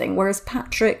kind of thing. Whereas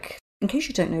Patrick, in case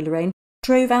you don't know, Lorraine,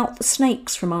 drove out the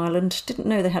snakes from Ireland. Didn't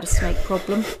know they had a snake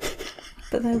problem.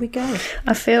 But there we go.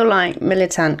 I feel like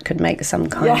Militant could make some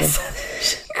kind of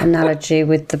analogy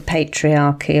with the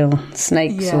patriarchal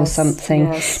snakes or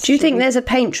something. Yes, do you think there's a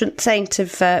patron saint of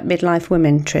midlife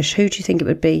women, Trish? Who do you think it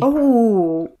would be?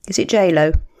 Oh, is it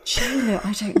J-Lo? J-Lo,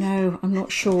 I don't know. I'm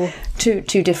not sure. Two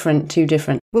different.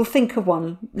 We'll think of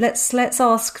one. Let's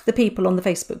ask the people on the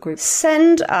Facebook group.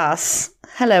 Send us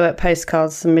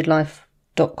hello@postcardsandmidlife.com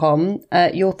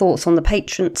your thoughts on the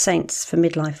patron saints for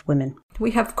midlife women.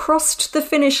 We have crossed the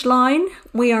finish line.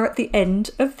 We are at the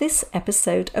end of this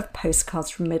episode of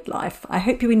Postcards from Midlife. I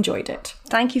hope you enjoyed it.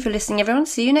 Thank you for listening, everyone.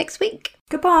 See you next week.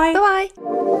 Goodbye. Bye-bye.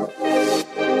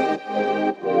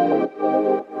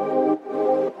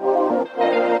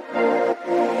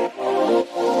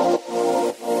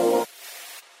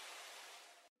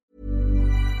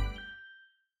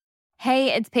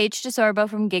 Hey, it's Paige DeSorbo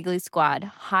from Giggly Squad.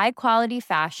 High quality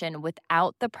fashion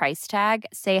without the price tag.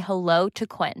 Say hello to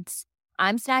Quince.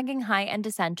 I'm snagging high-end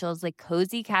essentials like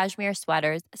cozy cashmere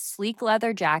sweaters, sleek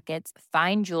leather jackets,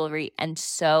 fine jewelry, and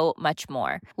so much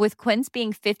more. With Quince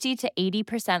being 50 to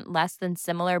 80% less than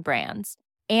similar brands.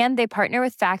 And they partner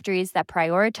with factories that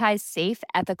prioritize safe,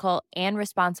 ethical, and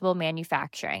responsible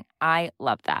manufacturing. I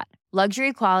love that.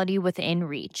 Luxury quality within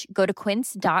reach. Go to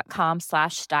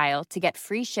quince.com/style to get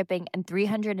free shipping and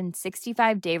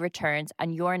 365-day returns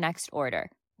on your next order.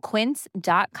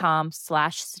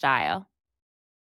 Quince.com/style.